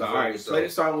 Yeah, it's like, all right, play the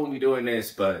song when we doing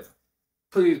this, but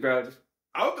please, bro,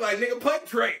 I would be like, nigga, play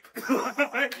Drake,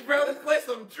 bro, let's play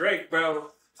some Drake,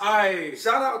 bro.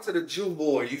 Shout out to the Jew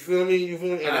boy. You feel me? You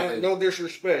feel me? And no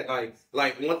disrespect.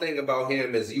 Like one thing about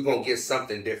him is you gonna get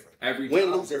something different. Every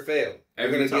win, lose or fail.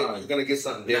 You're gonna get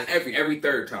something different. Not every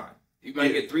third time. You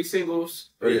might get 3 singles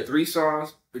or 3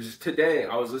 songs. But just today,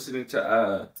 I was listening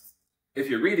to If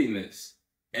You're Reading This,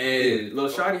 and Lil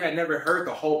Shawty had never heard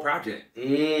the whole project,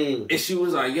 and she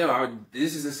was like, "Yo,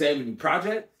 this is the same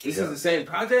project. This is the same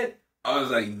project." I was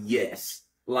like, "Yes."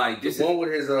 Like this one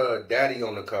with his daddy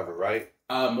on the cover, right?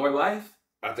 More Life?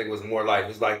 I think it was More Life. It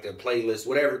was like the playlist,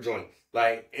 whatever joint.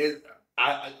 Like,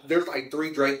 there's like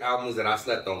 3 Drake albums that I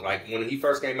slept on. Like, when he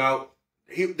first came out,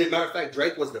 matter of fact,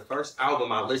 Drake was the first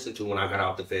album I listened to when I got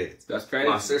out the feds. That's crazy.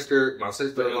 My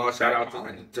sister-in-law, shout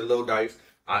out to Lil Dice.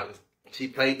 She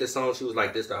played the song. She was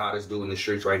like, this the hottest dude in the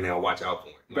streets right now. Watch out for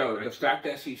him. Bro, the fact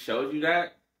that she showed you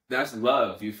that, that's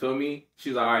love. You feel me?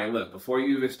 She's like, all right, look, before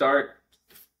you even start,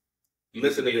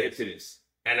 listen to this.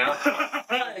 And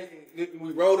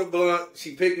we rode a blunt.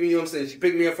 She picked me up. She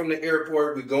picked me up from the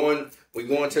airport. We going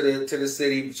to the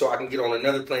city so I can get on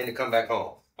another plane to come back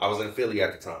home. I was in Philly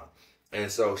at the time,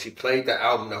 and so she played the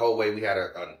album the whole way. We had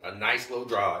a nice little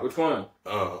drive. Which one?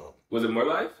 Was it More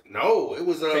Life? No, it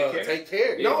was Take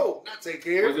Care. Yeah. No, not Take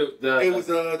Care. Was it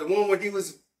the one where he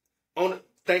was on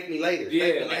Thank Me Later.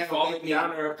 Yeah, like falling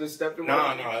down or up to step to No,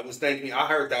 it was Thank Me. I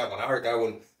heard that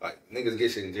one. Like, niggas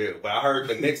get shit in jail. But I heard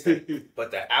the mixtape.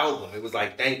 But the album, it was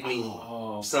like Thank Me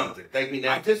something. Thank Me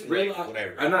Now. I just realized,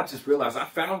 whatever. I not just realized, I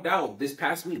found out this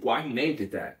past week why he named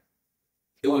it that.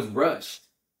 It was rushed.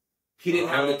 He didn't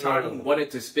have the time he wanted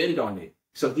to spend on it.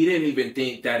 So he didn't even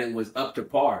think that it was up to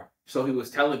par. So he was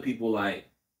telling people, like,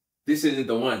 this isn't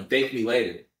the one. Thank me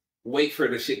later. Wait for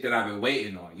the shit that I've been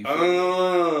waiting on. You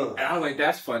feel and I was like,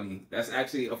 that's funny. That's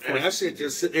actually a and that shit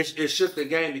just it shook the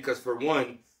game because for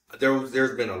one,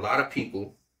 there's been a lot of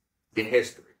people in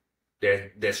history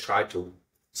that's tried to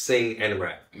sing and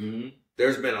rap. Mm-hmm.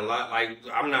 There's been a lot. Like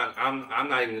I'm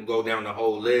not even gonna go down the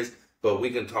whole list, but we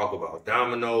can talk about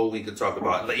Domino. We can talk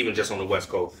about even just on the West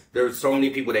Coast. There's so many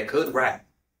people that could rap,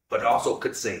 but also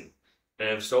could sing.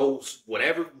 And so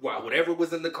whatever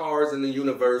was in the cards in the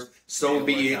universe, so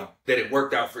be it that it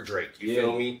worked out for Drake. You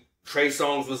feel me? Trey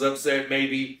Songz was upset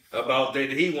maybe about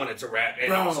that he wanted to rap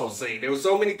and also sing. There were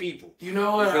so many people. You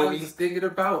know what I was thinking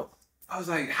about? I was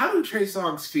like, how do Trey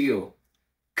Songz feel?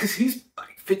 Because he's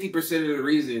like 50% of the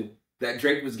reason that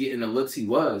Drake was getting the looks he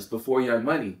was before Young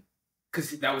Money. Because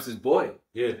that was his boy.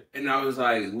 Yeah. And I was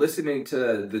like listening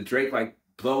to the Drake like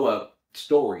blow up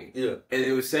story. Yeah. And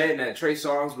it was saying that Trey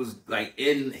Songz was like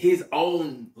in his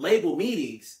own label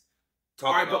meetings.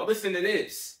 All right, but listen to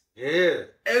this. Yeah.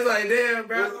 It's like, damn,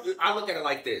 bro. I look at it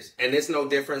like this, and it's no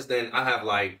difference than I have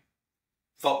like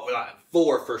 4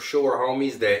 for sure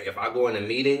homies that if I go in a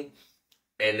meeting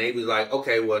and they be like,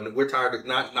 okay, well, we're tired of,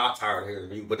 not tired of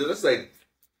hearing you, but let's say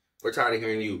we're tired of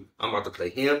hearing you. I'm about to play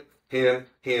him. Yeah.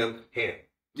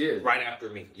 Right after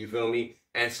me. You feel me?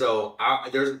 And so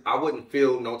I wouldn't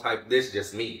feel no type. This is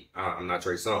just me. I'm not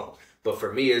Trey Songz, but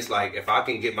for me, it's like if I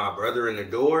can get my brother in the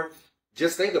door,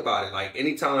 just think about it. Like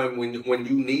anytime when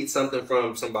you need something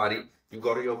from somebody, you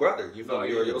go to your brother. You feel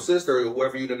me, or your sister, or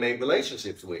whoever you done made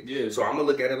relationships with. Yeah. So I'm gonna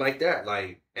look at it like that,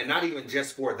 like, and not even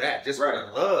just for that, just for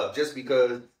the love, just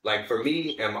because, like, for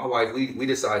me and my wife, we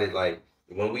decided like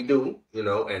when we do, you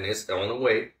know, and it's on the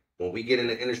way. When we get in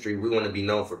the industry, we want to be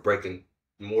known for breaking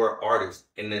more artists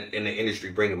in the industry,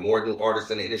 bringing more new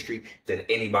artists in the industry than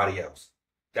anybody else.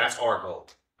 That's our goal.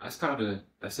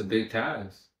 That's a big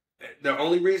task. The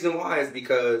only reason why is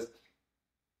because,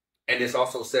 and this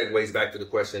also segues back to the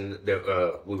question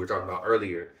that we were talking about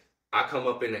earlier. I come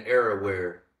up in an era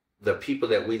where the people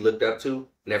that we looked up to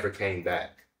never came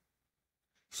back.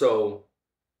 So,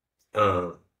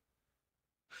 I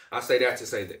say that to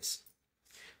say this.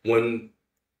 When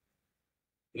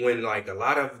like a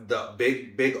lot of the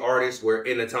big artists were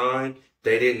in the time,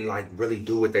 they didn't like really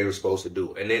do what they were supposed to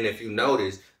do. And then if you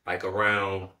notice, like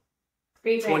around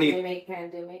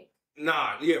pandemic.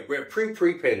 Nah, yeah,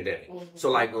 pre-pandemic.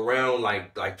 So like around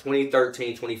like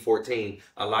 2013, 2014,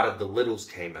 a lot of the littles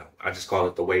came out. I just call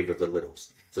it the wave of the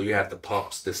littles. So you have the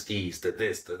pumps, the skis, the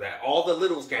this, the that. All the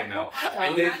littles came out.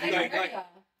 And then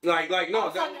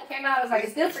no, that came out. I was like,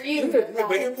 it's good for you.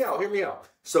 But hear me out.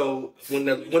 So when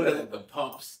the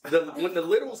pumps, when the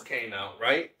littles came out,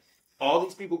 right? All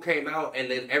these people came out, and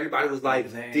then everybody was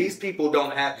like, these people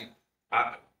don't have.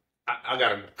 I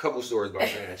got a couple stories about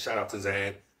Zan. Shout out to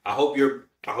Zan. I hope you're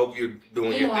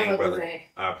doing your thing, brother.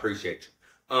 I appreciate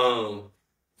you.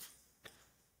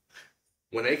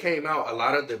 When they came out, a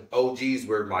lot of the OGs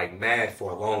were like mad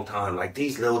for a long time. Like,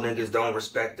 these little niggas don't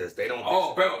respect us. They don't.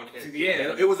 Oh, bro.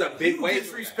 Yeah. It was a big way.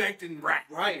 Disrespecting rap.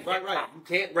 Right. You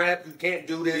can't rap. You can't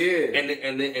do this. Yeah.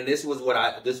 And this was what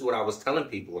I was telling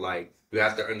people. Like, you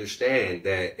have to understand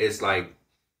that it's like,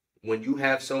 when you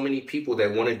have so many people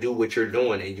that want to do what you're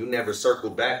doing and you never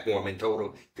circled back for them and told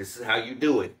them, this is how you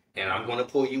do it. And I'm going to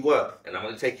pull you up and I'm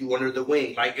going to take you under the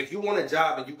wing. Like, if you want a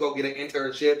job and you go get an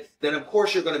internship, then of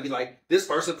course you're going to be like, this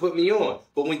person put me on.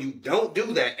 But when you don't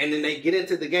do that and then they get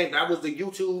into the game, that was the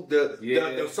YouTube,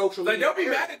 the social media. Like, don't be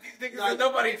mad at these niggas because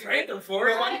nobody trained them for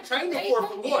it. Nobody trained them for it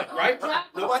for what, right?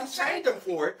 Nobody trained them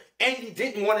for it. And you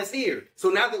didn't want us here. So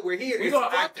now that we're here, we're going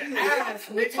to act an ass.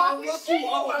 We talking shit. You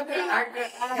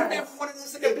never wanted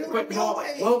us in the building. No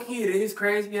way. Low key, it is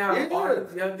crazy how all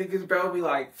these young niggas, bro, be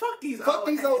like, fuck these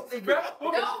old niggas, bro.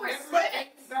 No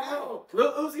respect. No.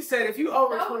 Lil Uzi said, if you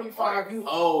over 25, you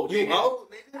old. You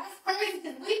old, nigga. That's crazy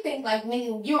because we think like,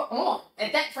 nigga, you're on.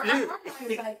 And that for us,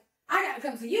 it's like, I gotta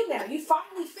come to you now. You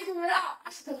finally figured it out.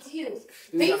 I should come to you.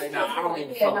 Like, nah, I don't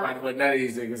give a fuck what none of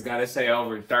these niggas gotta say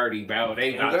over 30, bro.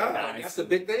 They not nice. That's the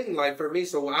big thing, like, for me.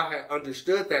 So I had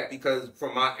understood that because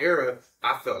from my era,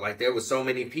 I felt like there was so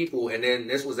many people, and then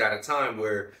this was at a time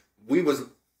where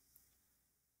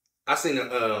I seen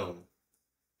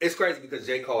it's crazy because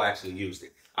J. Cole actually used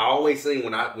it. I always seen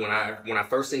when I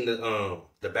first seen the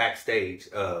backstage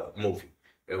movie.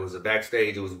 It was a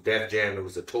backstage. It was Def Jam. It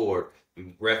was a tour.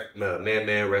 Method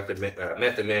Man,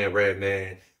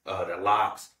 Redman, the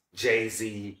Locks,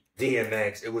 Jay-Z,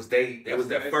 DMX. It was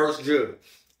their first jug.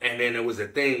 And then it was a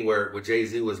thing where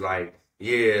Jay-Z was like,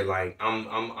 yeah, like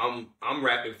I'm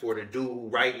rapping for the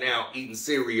dude right now eating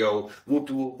cereal. Whoop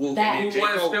whoop whoop. That was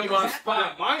still my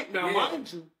spot.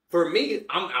 Mind you, for me,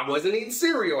 I wasn't eating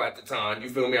cereal at the time. You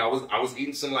feel me? I was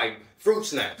eating some like fruit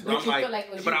snacks. But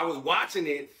I was watching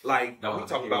it like, no, we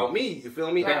talking about me. You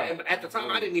feel me? Right. At the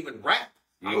time, I didn't even rap.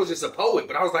 I was just a poet,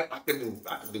 but I was like, I could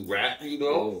do rap, you know.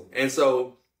 Oh. And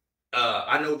so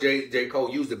I know J.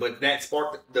 Cole used it, but that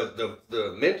sparked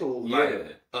the mental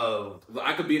like of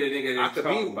I could be the nigga that I could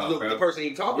be the person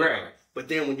he talking about. But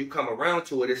then when you come around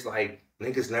to it, it's like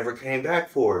niggas never came back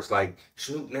for us. Like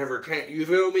Snoop never came. You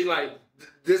feel me? Like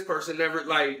this person never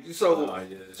like so.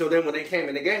 So then when they came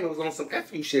in the game, it was on some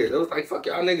F you shit. It was like fuck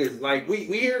y'all niggas. Like we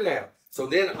here now. So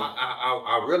then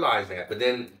I realized that. But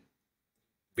then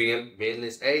being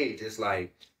this age, it's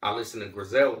like I listen to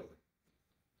Griselda.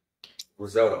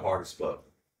 Griselda hard as fuck.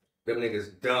 Them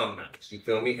niggas dumb nice, you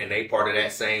feel me? And they part of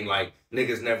that same like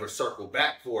niggas never circle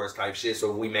back for us type shit,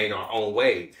 so we made our own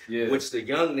way. Yeah. Which the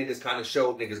young niggas kind of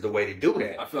showed niggas the way to do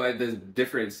that. I feel like there's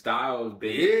different styles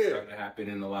starting to happen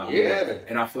in a lot more.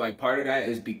 And I feel like part of that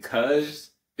is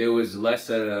because there was less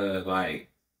of a like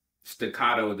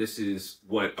staccato, this is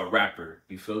what a rapper,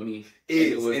 you feel me?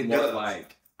 It was more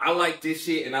like I like this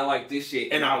shit and I like this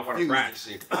shit and I want to rap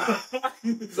shit.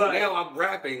 So now I'm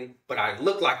rapping, but I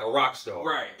look like a rock star.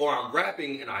 Right. Or I'm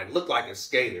rapping and I look like a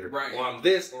skater. Right. Or I'm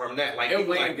this or I'm that. Like and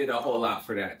Wayne did a whole lot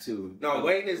for that too. No,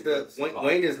 Wayne is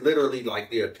literally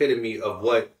like the epitome of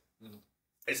what,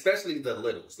 especially the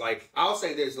littles. Like I'll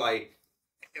say this, like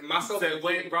myself. Said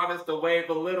Wayne brought us the wave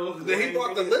of littles. He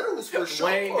brought the littles for sure.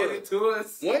 Wayne did it to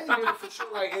us. Wayne did it for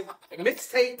sure. Like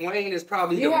mixtape Wayne is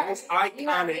probably the most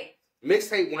iconic.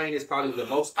 Mixtape Wayne is probably the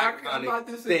most iconic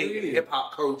thing in hip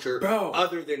hop culture, bro,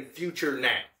 other than Future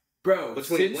now. Bro,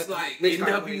 since like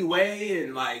NWA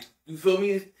and like, you feel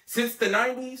me? Since the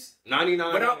 90s?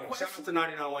 99 Wayne. Shout out to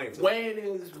 99 Wayne. Wayne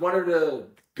is one of the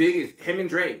biggest, him and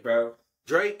Drake, bro.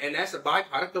 Drake, and that's a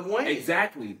byproduct of Wayne.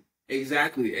 Exactly.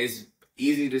 It's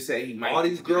easy to say he might. All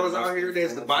these girls out here,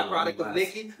 there's the byproduct of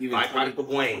Nicki, byproduct of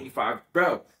Wayne.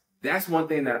 Bro, that's one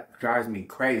thing that drives me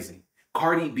crazy.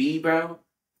 Cardi B, bro,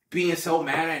 being so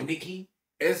mad at Nicki,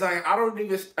 it's like, I don't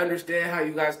even understand how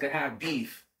you guys could have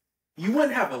beef. You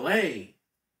wouldn't have a lane.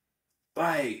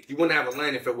 Like, you wouldn't have a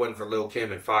lane if it wasn't for Lil'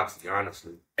 Kim and Foxy,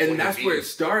 honestly. And that's where it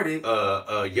started.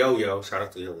 Yo-Yo, shout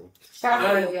out to Yo-Yo. Shout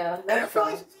out to Yo-Yo. I feel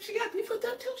like she got beef with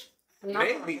them too.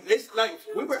 Maybe. It's like,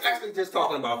 we were actually just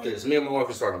talking about this. Me and my wife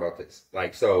was talking about this.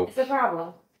 Like, so. It's a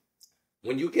problem.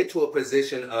 when you get to a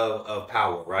position of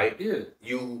power, right? Yeah.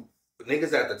 You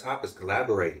niggas at the top is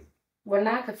collaborating. We're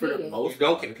not competing. You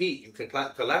don't compete. You can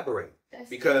collaborate.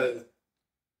 Because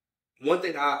one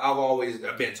thing I've always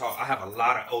been taught, I have a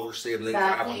lot of older siblings. I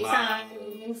have a lot of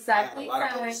older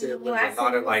siblings, a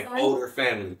lot of like older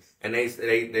family, and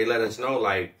they let us know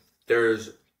like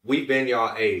we've been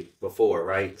y'all age before,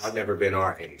 right? I've never been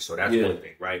our age, so that's one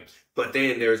thing, right? But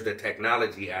then there's the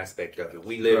technology aspect of it.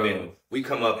 We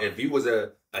come up. If you was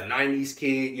a '90s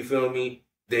kid, you feel me?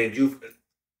 Then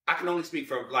I can only speak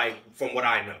from what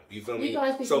I know. You feel me? You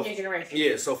can only speak from your generation.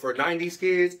 Yeah, so for 90s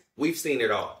kids, we've seen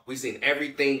it all. We've seen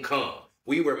everything come.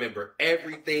 We remember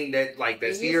everything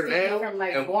that's here now. From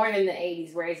born in the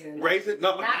 80s, raised in the 90s.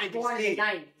 Not 90s born in the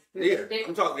 90s. Yeah,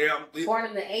 I'm talking. Born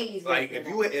in the 80s. Like if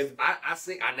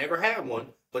I never had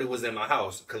one, but it was in my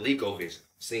house. ColecoVision,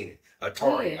 I've seen it.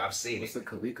 Atari, I've seen it. What's a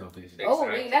ColecoVision? Oh,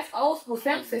 man, that's old school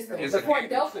sound system. It's before a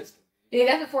Dolphin. system. Yeah,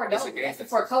 that's before Dolphin. That's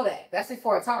before Kodak. That's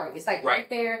before Atari. It's like right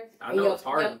there. I know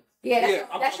Atari.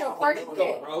 That's your first.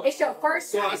 It's your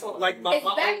first. So like my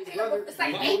back there. It's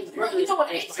like 8. You know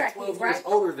what an 8-track is, right?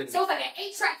 Older than so it's like an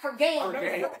 8-track for games. I've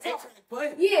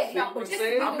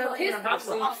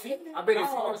been in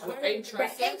phones with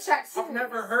 8-track. I've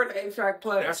never heard an 8-track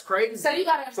player. That's crazy. So you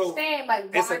gotta understand, like,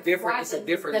 it's a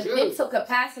different. The mental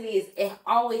capacity is it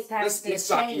always has to change. Let's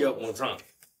sock you up one time.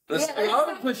 Let's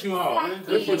put you on.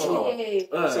 Let's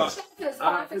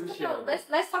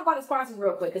talk about the sponsors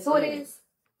real quick. Because who it is?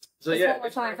 So yeah, one more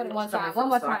time for the one time. One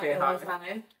more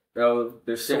time. Bro,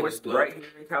 they're sourced right here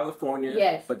in California.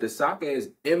 Yes. But the sake is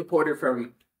imported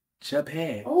from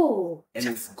Japan. Oh. And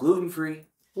it's gluten-free.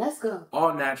 Let's go.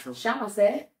 All natural. Sean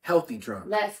said. Healthy drunk.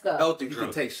 Let's go. Healthy You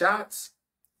drunk. can take shots.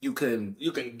 You can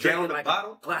drink like a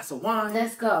bottle, glass of wine.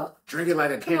 Let's go. Drink it like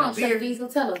a can of beer. Chef Diesel,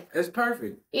 tell them. It's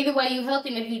perfect. Either way, you healthy.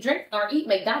 And if you drink or eat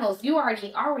McDonald's, you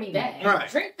already bad. Right.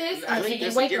 Drink this and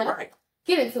wake up. Right.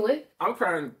 Get into it. I'm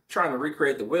trying to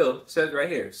recreate the wheel. It says right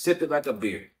here: sip it like a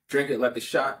beer, drink it like a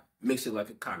shot, mix it like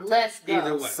a cocktail. Let's go.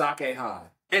 Either way. Sake high.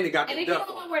 And it got and the if you don't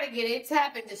know where to get it,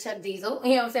 tap into Chef Diesel.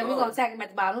 You know what I'm saying? We're gonna tag him at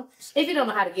the bottom. If you don't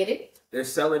know how to get it, they're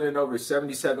selling in over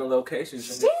 77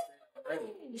 locations.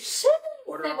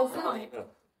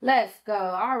 Let's go.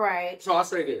 All right. So I'll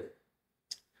say this.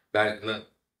 Look,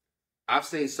 I've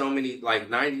seen so many, like,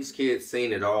 90s kids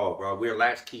seen it all, bro. We're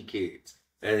latchkey kids.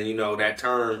 And, you know, that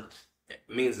term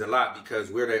means a lot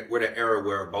because we're the era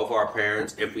where both our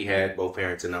parents, if we had both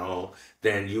parents in the home,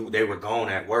 then they were gone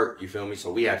at work, you feel me?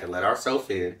 So we had to let ourselves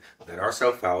in, let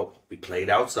ourselves out. We played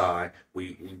outside.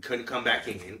 We couldn't come back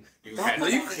in. You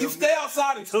stay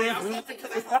outside and stay outside.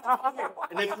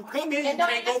 And if you come in, you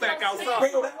can't go back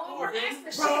outside.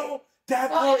 Bro,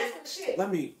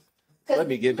 let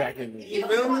me get back in there. You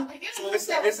feel me? So it's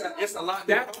a lot.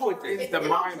 That point is the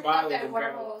mind-boggling.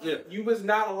 Yeah. You was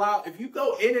not allowed, if you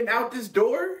go in and out this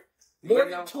door more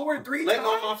than 2 or 3 times. Letting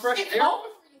on my fresh air.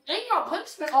 Ain't your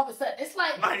punishment all of a sudden. It's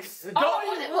like, nice. It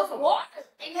was water.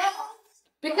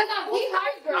 Because I'm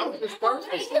dehydrated. I was dispersed.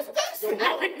 From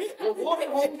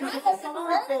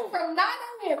 9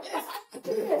 a.m.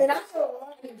 And I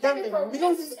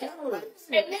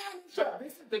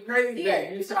this is the crazy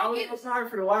thing. I was outside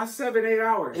for the last 7-8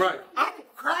 hours. Right. I'm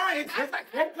crying. I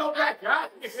can't go back out.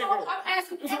 So I'm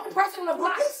asking every person on the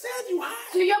block. Said you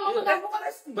hot. Do your mama got water?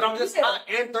 But I'm just hot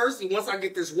and thirsty. Once I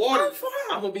get this water,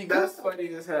 I'm gonna be good. That's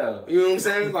funny as hell. You know what I'm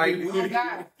saying? Like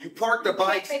you park the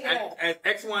bikes at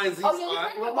X, Y, and Z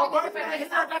spot.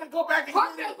 I gotta go back and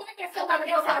park the bike at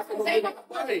somebody else's house.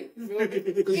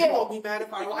 Because you won't be mad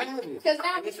if I don't have it. Because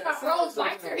now he's my road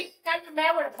bike. He's not the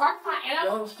man with a park lot, and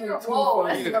I'm sure. Whoa,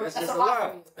 that's a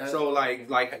lot. So like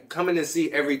coming to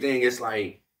see everything, it's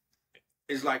like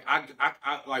I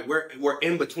like we're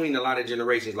in between a lot of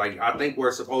generations. Like I think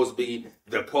we're supposed to be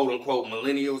the quote unquote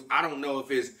millennials. I don't know if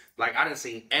it's like I done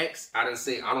seen X. I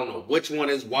don't know which one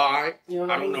is Y. I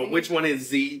don't know which one is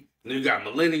Z. And you got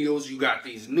millennials. You got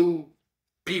these new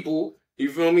people.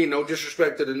 You feel me? No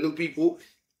disrespect to the new people,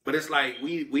 but it's like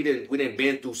we didn't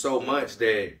been through so much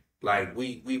that like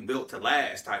we built to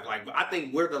last type. Like I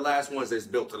think we're the last ones that's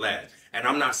built to last. And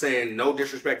I'm not saying no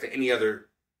disrespect to any other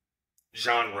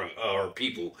genre or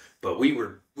people, but we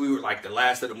were like the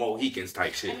last of the Mohicans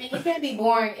type shit. I mean, you can't be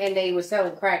born and they were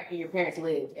selling crack and your parents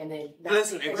lived, and then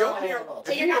listen, if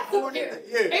you're not born in,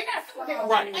 you're not superhero,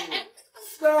 right?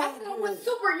 I don't know what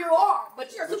super you are,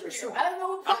 but you're a superhero. I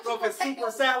don't know if it's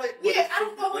super salad. Yeah, I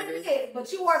don't know what it is,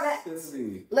 but you are that.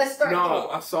 Let's start. No,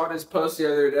 I saw this post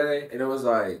the other day, and it was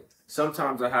like,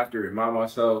 sometimes I have to remind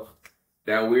myself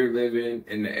that we're living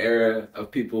in the era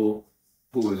of people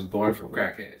who was born from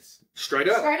crackheads. Straight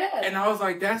up. Straight up. And I was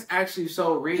like, that's actually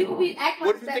so real. People be acting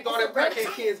What like do you think all that. them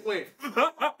crackhead kids went?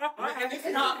 And this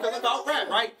is how I feel about rap,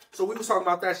 right? So we was talking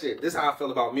about that shit. This is how I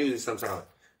feel about music sometimes.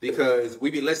 Because we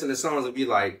be listening to songs and be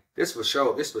like, this for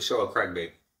sure a crack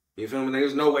baby. You feel me?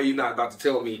 There's no way you're not about to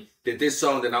tell me that this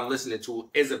song that I'm listening to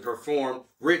isn't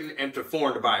written and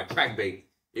performed by a crack baby.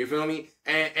 You feel me?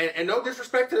 And no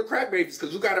disrespect to the crack babies,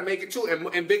 because you got to make it too,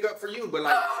 and big up for you. But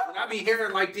like, when I be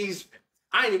hearing like these,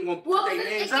 I ain't even gonna put their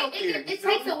names out there. It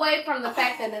takes away from the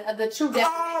fact that the true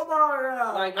definition. Oh my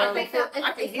God. Like,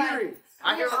 I can hear it.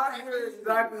 I hear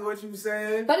exactly what you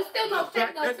saying. But it's still no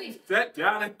fact, no thing. That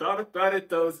Johnny thought about it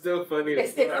though. It's still funny.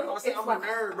 It's still- I'm a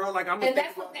nerd, bro. Like, I'm And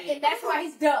that's why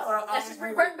he's dumb. Let's just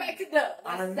revert back to dumb.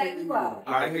 That's exactly why.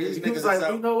 Like, these He niggas was like, is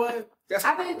you know what? That's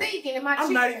I've been thinking in my I'm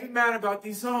chair. not even mad about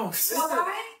these songs.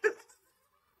 Why?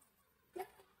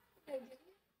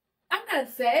 I'm not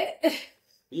upset.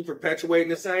 You perpetuating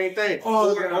the same thing.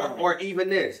 Oh, or, God. or even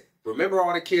this. Remember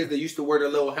all the kids that used to wear their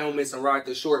little helmets and ride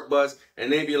the short bus,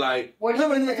 and they'd be like, Where do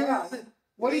you think that?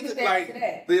 Where do you think that's like,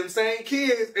 today? them same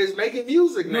kids is making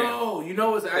music now. No, you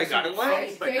know what's They got actually it funny,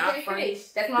 late. but not funny.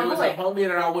 That's my There was a boy. homie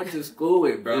that I went to school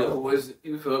with, bro. Yeah. Who was,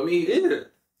 you feel me? Yeah.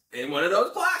 In one of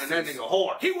those classes. And that nigga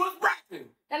hard. He was rapping.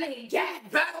 That nigga gas.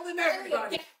 Battling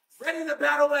everybody. Gas. Ready to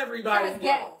battle everybody. That was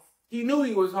gas. He knew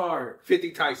he was hard.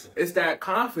 50 Tyson. It's that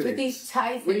confidence. With these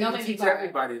Tyson, We need don't to make me teach cry.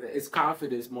 everybody that it's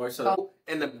confidence more so. Oh.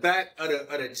 In the back of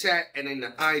the chat and in the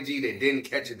IG that didn't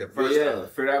catch it the first Yeah, time.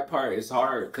 for that part, it's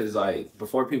hard because like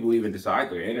before people even decide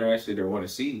they're interested or want to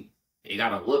see, you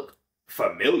gotta look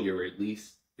familiar at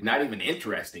least. Not even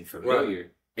interesting, familiar. Right.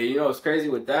 And you know what's crazy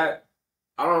with that?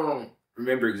 I don't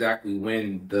remember exactly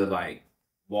when the like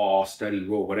wall study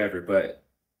rule, whatever, but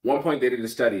one point they did a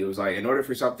study. It was like in order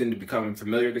for something to become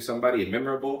familiar to somebody and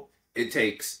memorable, it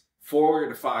takes 4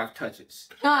 to 5 touches.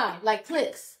 Like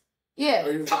clicks. Yeah.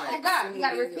 Or it's Oh like- God, you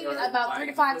gotta repeat it about 3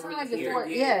 to 5 times before.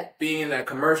 Yeah. Being in that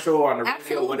commercial on the radio,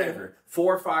 Absolutely. whatever,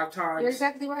 4 or 5 times. You're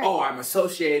exactly right. Oh, I'm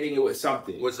associating it with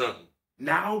something. What's something?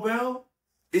 Now, bro,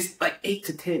 it's like 8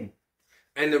 to 10.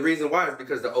 And the reason why is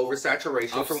because the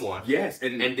oversaturation for one. Yes,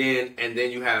 And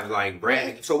then you have like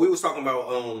branding. So we was talking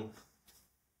about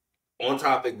on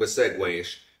topic but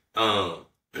segue-ish.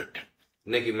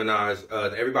 Nicki Minaj,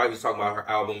 everybody was talking about her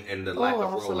album and the lack of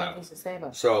also rollout. things to say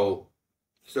about. So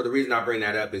the reason I bring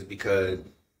that up is because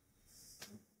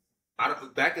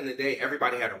back in the day,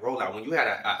 everybody had a rollout. When you had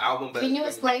an album, but Can you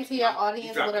explain to your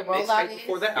audience what a rollout is?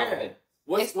 For that album.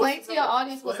 Explain to your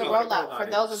audience what's a rollout for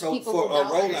those of So people for who a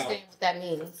don't rollout- understand what that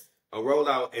means. A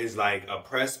rollout is like a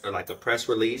press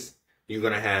release. You're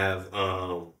gonna have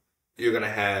a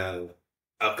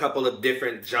couple of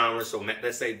different genres. So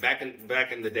let's say back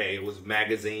in the day, it was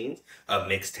magazines, a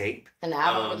mixtape, An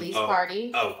album release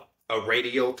party. a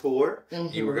radio tour.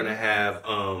 Mhm. You were gonna have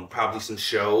probably some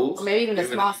shows, Or maybe even a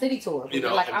You're small gonna- city tour. you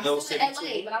know, like a I'm little still in city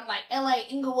LA, tour. but I'm like LA,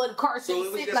 Inglewood, Carson, So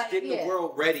it was City, just like, getting yeah. the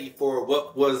world ready for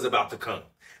what was about to come.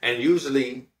 And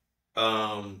usually,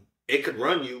 it could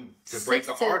run you to break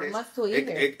the 6 artist. months to a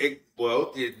year.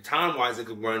 Well, time wise, it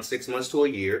could run 6 months to a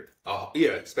year. Yeah,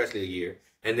 especially a year.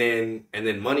 And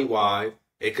then money wise,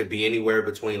 it could be anywhere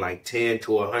between like 10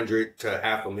 to 100 to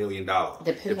 $500,000.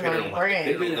 Depending on the brand.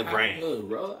 Depending on the brand.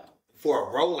 For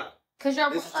a rollout. Because your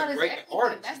This is rollout a is great everything.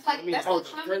 artist. That's like that's Oh, the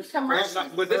common commercial.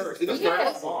 But this is the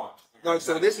Yes. first launch. Like,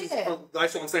 so this is that's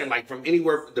what I'm saying. Like from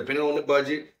anywhere, depending on the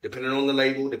budget, depending on the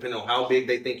label, depending on how big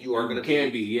they think you are going to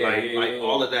Can be, yeah, like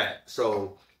all of that.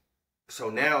 So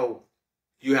now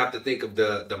you have to think of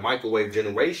the microwave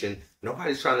generation.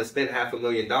 Nobody's trying to spend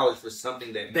 $500,000 for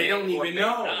something that They don't may or even may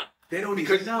know. not. They don't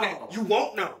Because even know. you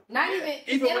won't know. Not Yeah. even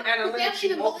Even they with don't- they analytics, don't you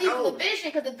even won't believe in know. the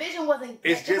vision because the vision wasn't.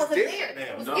 It's it just wasn't different there.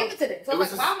 now. It was No. given to them. So It it's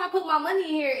was like, why am I putting my money in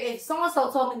here if so and so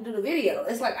told me to do the video?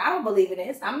 It's like I don't believe in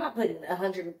this. I'm not putting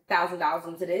 $100,000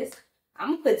 into this.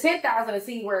 I'm gonna put 10,000 and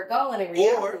see where it goes. And in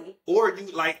reality, Or you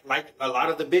like a lot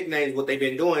of the big names, what they've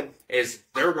been doing is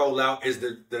their rollout is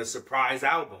the surprise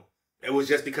album. It was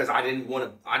just because I didn't want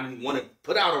to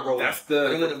put out a rollout. That's the I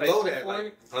didn't want to go replacement that. for Like,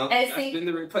 it? huh? and That's see, been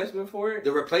the replacement for it?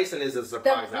 The replacement is a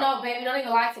surprise album. no, baby, don't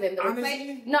even lie to them. The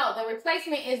Honestly? the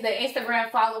replacement is the Instagram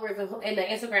followers and the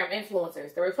Instagram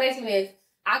influencers. The replacement is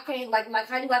I can't like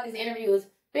how you got these interviews.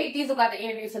 Big Diesel got the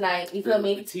interview tonight. You feel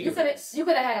me? You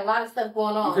could have had a lot of stuff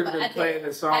going on. You could but have been at the- playing the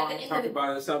at song, the end talk of the-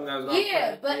 about it, something that was on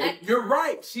Yeah, but you're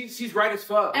right. She's right as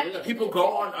fuck. At the People end go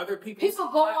of the on other people's People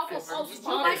go off of platforms.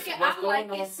 you like it, I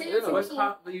like it. Send it to What's me.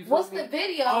 popular, you feel What's me? the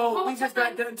video? Oh, How we much just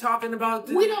time- got done talking about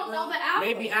this. We don't know the album.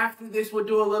 Maybe after this we'll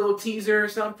do a little teaser or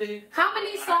something. How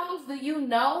many songs do you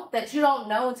know that you don't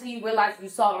know until you realize you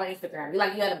saw it on Instagram? You're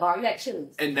like, you had a bar, you had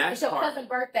Chili's. And that It's your part. cousin's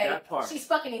birthday. That part. She's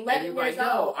fucking 11 Everybody years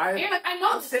know. old. I- And you're like, I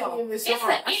know love the song. It's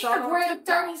an Instagram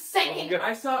 30-second.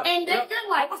 I saw. And then you're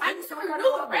like, I never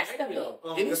knew the rest of it.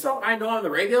 Any song I know on the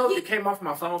radio, it came off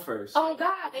my phone first. Oh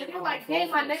God! And you're like,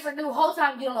 damn, I never knew. Whole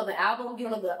time you don't know the album, you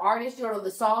don't know the artist, you don't know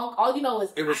the song. All you know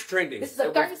is it was trending. This is a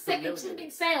 30-second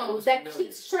trending sound that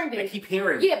keeps trending. I keep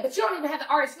hearing. Yeah, but you don't even have the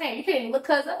artist's name. You can't even look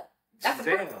cuz up. That's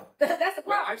the problem. That's the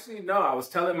problem. Actually, no. I was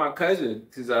telling my cousin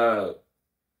because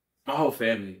my whole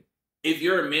family. If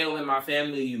you're a male in my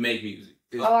family, you make music.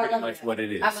 It's pretty much what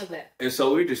it is. I love that. And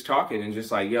so we were just talking and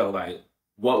just like, yo, like,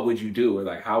 what would you do? Or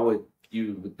like, how would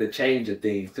you, the change of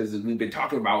things? Because we've been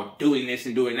talking about doing this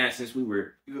and doing that since we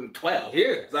were even 12.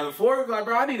 Yeah. Like before, we were like,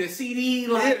 bro, I need a CD.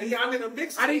 Like, Yeah, I need a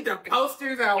mix. I need the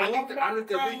posters. I need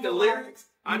to read the lyrics.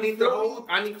 I need the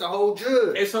whole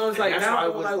judge. And so it's like, that's now why I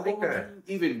it was was like, like what that. would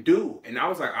you even do? And I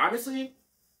was like, honestly,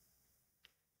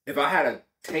 if I had a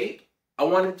tape I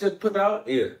wanted to put out,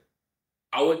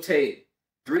 I would take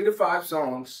 3 to 5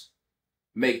 songs,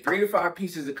 make 3 to 5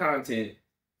 pieces of content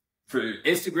for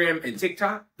Instagram and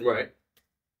TikTok, Right.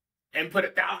 and put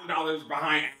 $1,000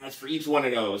 behind ads for each one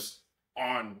of those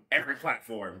on every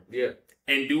platform. Yeah.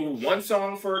 And do one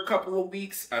song for a couple of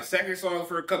weeks, a second song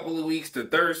for a couple of weeks, the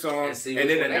third song, and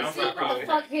then announce what the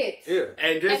fuck hits. Yeah.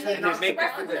 And just make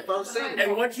that it for the first single.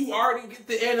 And once you already get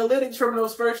the analytics from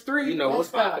those first 3, You know what's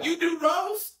poppin'. you do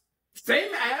those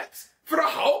same ads for the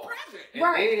whole project.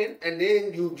 And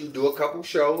then you do a couple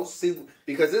shows, see,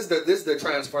 because this is the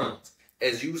transference.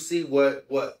 As you see what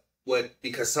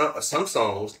because some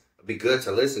songs be good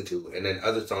to listen to, and then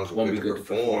other songs will be good to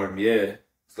perform. Yeah.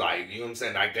 It's like, you know what I'm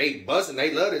saying? Like, they buzzing,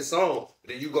 they love this song.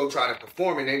 Then you go try to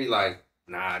perform, and they be like,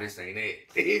 nah, this ain't it.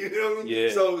 You know what I mean? Yeah.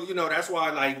 So, you know, that's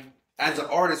why, like, as an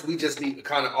artist, we just be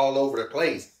kind of all over the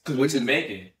place. Because we're just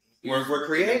making. We're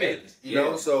creative, you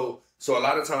know? So a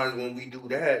lot of times when we do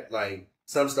that, like,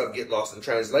 some stuff get lost in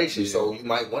translation. Yeah. So you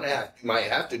might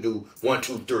have to do 1,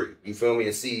 2, 3. You feel me?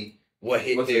 And see what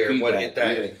hit What's there, the what feedback? hit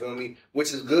that. Yeah. You feel me?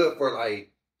 Which is good for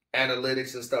like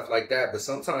analytics and stuff like that. But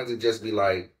sometimes it just be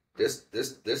like this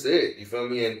it. You feel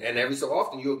me? And every so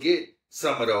often you'll get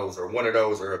some of those or one of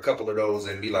those or a couple of those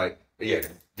and be like, yeah,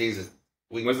 these is.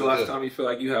 When's the last time you feel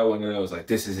like you had one of those? Like,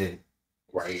 this is it.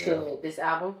 Right. Shit, this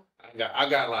album. I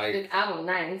got like This album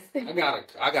nice.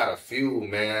 I got a few,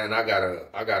 man. I got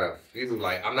a few.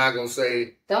 Like, I'm not gonna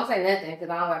say. Don't say nothing because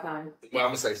I don't have time. Well, I'm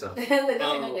gonna say something. Don't say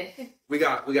nothing. We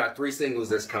got 3 singles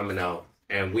that's coming out,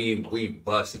 and we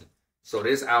busted. So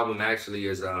this album actually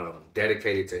is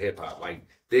dedicated to hip hop. Like,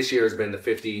 this year has been the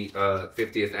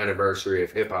 50th anniversary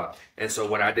of hip hop, and so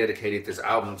what I dedicated this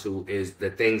album to is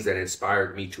the things that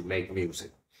inspired me to make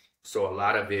music. So a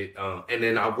lot of it, and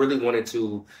then I really wanted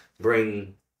to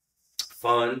bring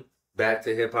fun back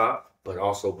to hip hop, but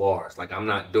also bars. Like, I'm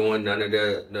not doing none of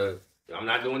I'm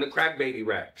not doing the crack baby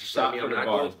rap. Stop I'm the not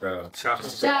bars, doing, bro. Shot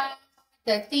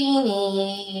the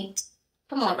thing.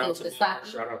 Come on, shout dude, the stop.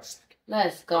 out.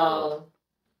 Let's go.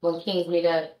 When Kings meet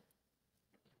up.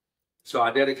 So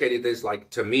I dedicated this, like,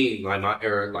 to me, like, my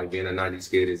era, like, being a 90s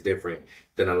kid is different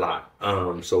than a lot.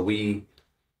 So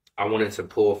I wanted to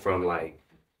pull from, like,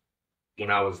 when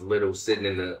I was little, sitting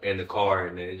in the car,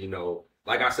 and then, you know,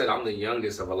 like I said, I'm the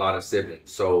youngest of a lot of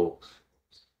siblings. So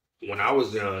when I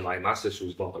was young, like, my sister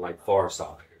was bumping like Far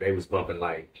Side. They was bumping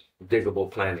like Diggable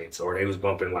Planets, or they was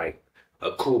bumping like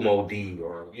a Kumo D,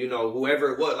 or, you know,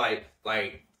 whoever it was.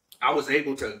 Like I was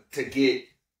able to get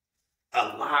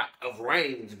a lot of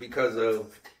range because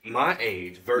of my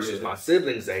age versus my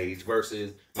siblings' age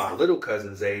versus my little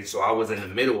cousin's age. So I was in the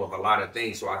middle of a lot of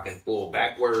things, so I can pull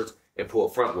backwards and pull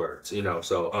frontwards, you know.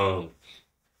 So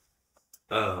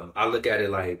I look at it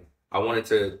like I wanted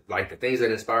to, like, the things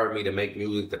that inspired me to make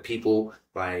music, the people.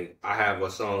 Like, I have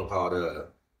a song called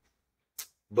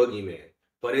Boogeyman,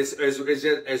 but it's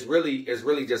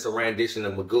really just a rendition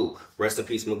of Magoo. Rest in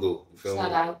peace, Magoo. You feel me?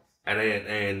 Shout out.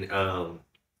 And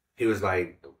he was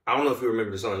like, I don't know if you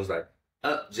remember the song. He was like,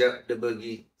 "Up jump the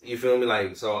boogie." You feel me?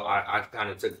 Like, so I kind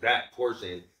of took that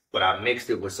portion, but I mixed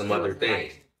it with some other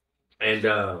things. And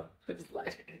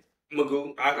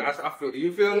Magoo, I feel.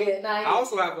 You feel me? Yeah, nice. I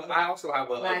also have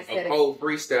a cold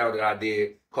freestyle that I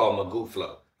did called Magoo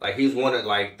Flow. Like, he's one of,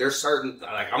 like, there's certain,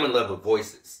 like, I'm in love with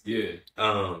voices. Yeah.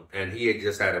 And he had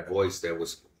just had a voice that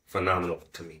was phenomenal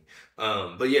to me.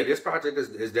 But yeah, this project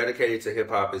is dedicated to hip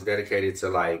hop. It's dedicated to,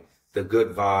 like, the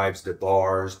good vibes, the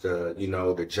bars, the, you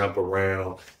know, the jump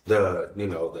around, the, you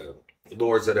know, the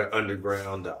Lords of the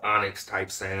Underground, the Onyx type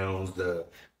sounds, the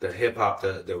hip hop,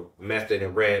 the Method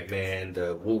and Redman,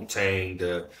 the Wu-Tang,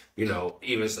 the, you know,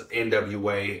 even some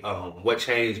NWA. What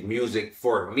changed music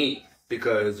for me,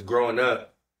 because growing up,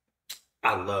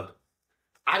 I loved it.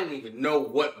 I didn't even know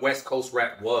what West Coast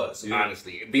rap was,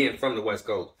 honestly, being from the West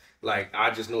Coast. Like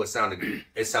I just knew it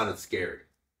sounded scary.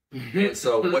 And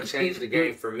so what changed the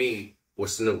game for me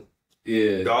was Snoop.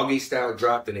 Yeah. Doggy Style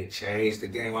dropped and it changed the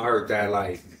game. I heard that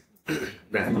like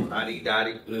lottie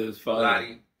dottie. It was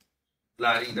fun.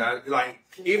 Lottie dottie. Like,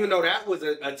 even though that was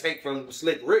a take from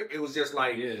Slick Rick, it was just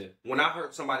like when I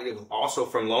heard somebody that was also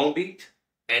from Long Beach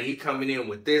and he coming in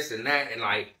with this and that and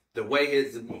like the way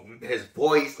his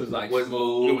voice was like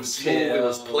smooth, it was smooth, it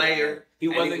was player. He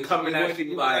wasn't coming at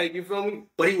you like, you feel me?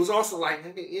 But he was also like,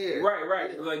 yeah.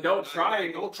 Right. Like, don't try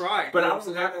it. Don't try it. But I was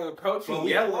not going to approach you.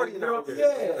 Yeah,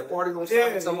 the party gonna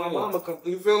start. So my mama come.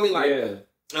 You feel me? Like,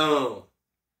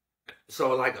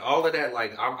 so like all of that,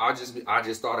 like I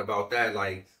just thought about that,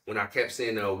 like when I kept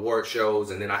seeing the award shows,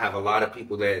 and then I have a lot of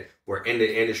people that were in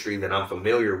the industry that I'm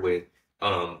familiar with,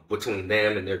 between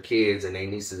them and their kids and their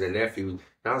nieces and nephews.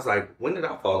 And I was like, when did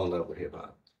I fall in love with hip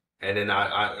hop? And then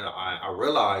I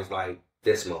realized like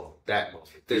this moment, that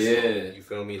moment, this moment. You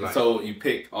feel me? Like, so you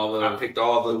picked all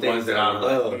the things that I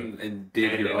love and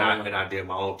did your own. And I did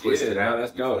my own twist to that. No,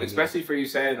 that's dope. Especially for you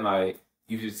saying like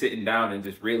you just sitting down and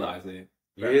just realizing.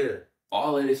 Yeah.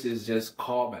 All of this is just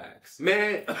callbacks.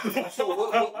 Man, so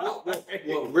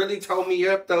what really tore me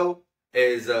up though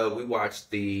is we watched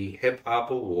the Hip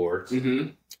Hop Awards,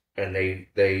 and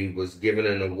they was giving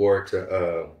an award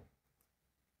to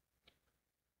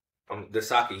the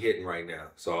Saki hitting right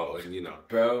now. So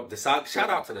bro, the Saki, shout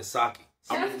out to the Saki.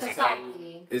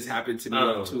 It's happened to me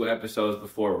on 2 episodes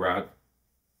before, bro.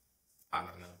 I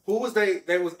don't know. Who was they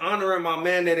was honoring my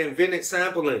man that invented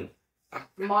sampling.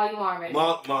 Marley Marvin.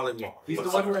 Marley Marvin. He's the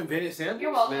one who invented samples?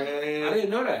 You're welcome. Man. I didn't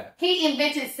know that. He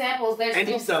invented samples. There's and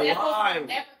he's alive.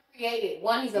 Never created.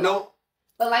 One, he's alive. No.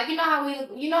 But like you know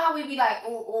how we be like,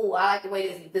 oh, I like the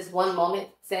way this one moment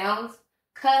sounds.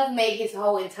 Cuz made his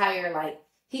whole entire like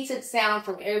he took sound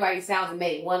from everybody's sounds and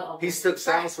made one of them. He took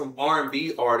sounds from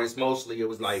R&B artists mostly. It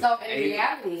was like so in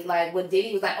reality, like when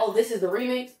Diddy was like, oh, this is the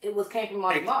remix, came from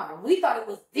Marley Marvin. We thought it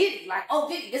was Diddy, like, oh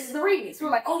Diddy, this is the remix. We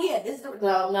were like, oh yeah, this is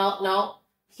the no.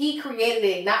 He created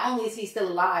it. Not only is he still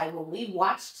alive, when we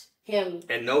watched him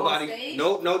and nobody, stage,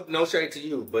 no shade to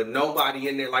you, but nobody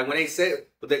in there. Like when they said,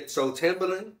 so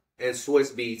Timbaland and Swiss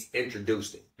Beats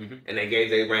introduced him, and they gave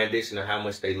their rendition of how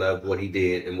much they loved what he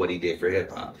did and what he did for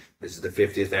hip hop. This is the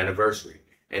 50th anniversary,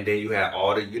 and then you had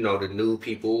all the the new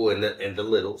people and the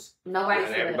littles.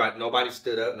 Nobody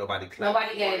stood up. Nobody clapped.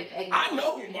 Nobody gave. I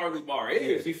know who Marley Marr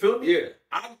is. You feel me? Yeah.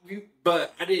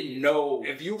 But I didn't know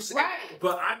if you right.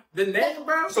 But the name,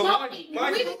 bro. So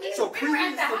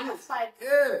previous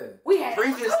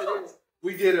to this,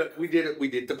 we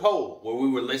did the poll where we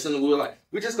were listening. We were like,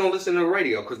 we're just gonna listen to the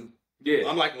radio because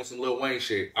I'm like on some Lil Wayne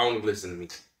shit. I only listen to me.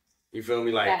 You feel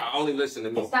me? Like I only listen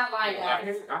to me. It's not like that.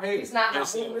 I hate it's not. I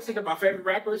listen to my favorite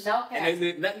rappers. No, and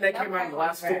then nothing that came out in the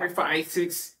last 4, 5,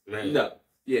 6. No.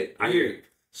 Yeah, I hear it.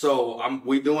 So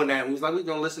we doing that. We was like, we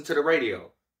gonna listen to the radio.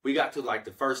 We got to like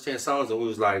the first 10 songs and we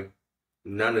was like,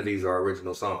 none of these are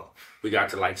original songs. We got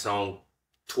to like song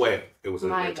 12. It was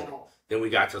an original. Then we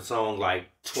got to song like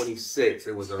 26.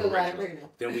 It was an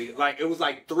original. Then it was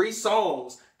like 3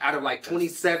 songs out of like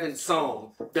 27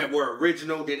 songs that were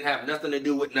original, didn't have nothing to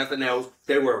do with nothing else.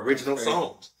 They were original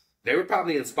songs. They were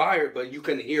probably inspired, but you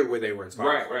couldn't hear where they were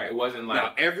inspired. Right. It wasn't like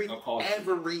now everything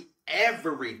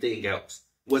else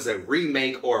was a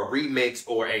remake or a remix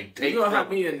or a take. You don't have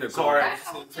me in the car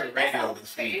listening to the radio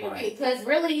because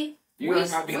really we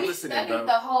studied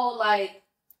the whole like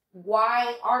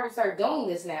why artists are doing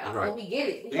this now. Right. And we get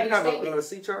it. Do you have a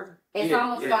C charger? It's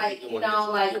almost like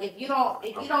like if you don't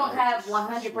have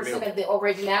 100% of the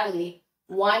originality,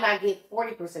 why not get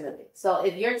 40% of it? So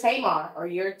if you're Tamar or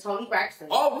you're Tony Braxton,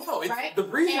 right? The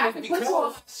reason is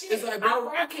because it's like, bro,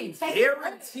 I can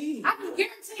guarantee. You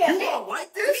don't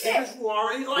like this because you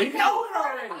already like it.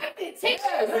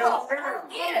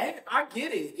 I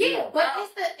get it. Yeah, but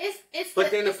it's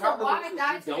the problem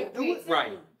is you don't do it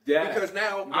right. Yeah. Because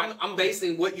now I'm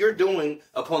basing what you're doing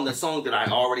upon the song that I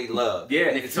already love. Yeah.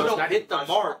 And if you don't hit the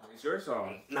mark, it's your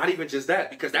song. Not even just that,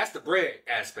 because that's the bread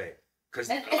aspect. Because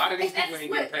a lot of these people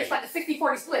ain't getting paid. It's like a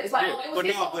 60-40 split. It's like, but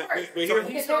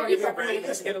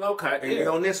let's get a low cut. And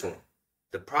on this one,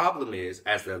 the problem is,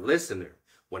 as the listener,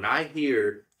 when I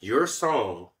hear your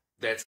song that's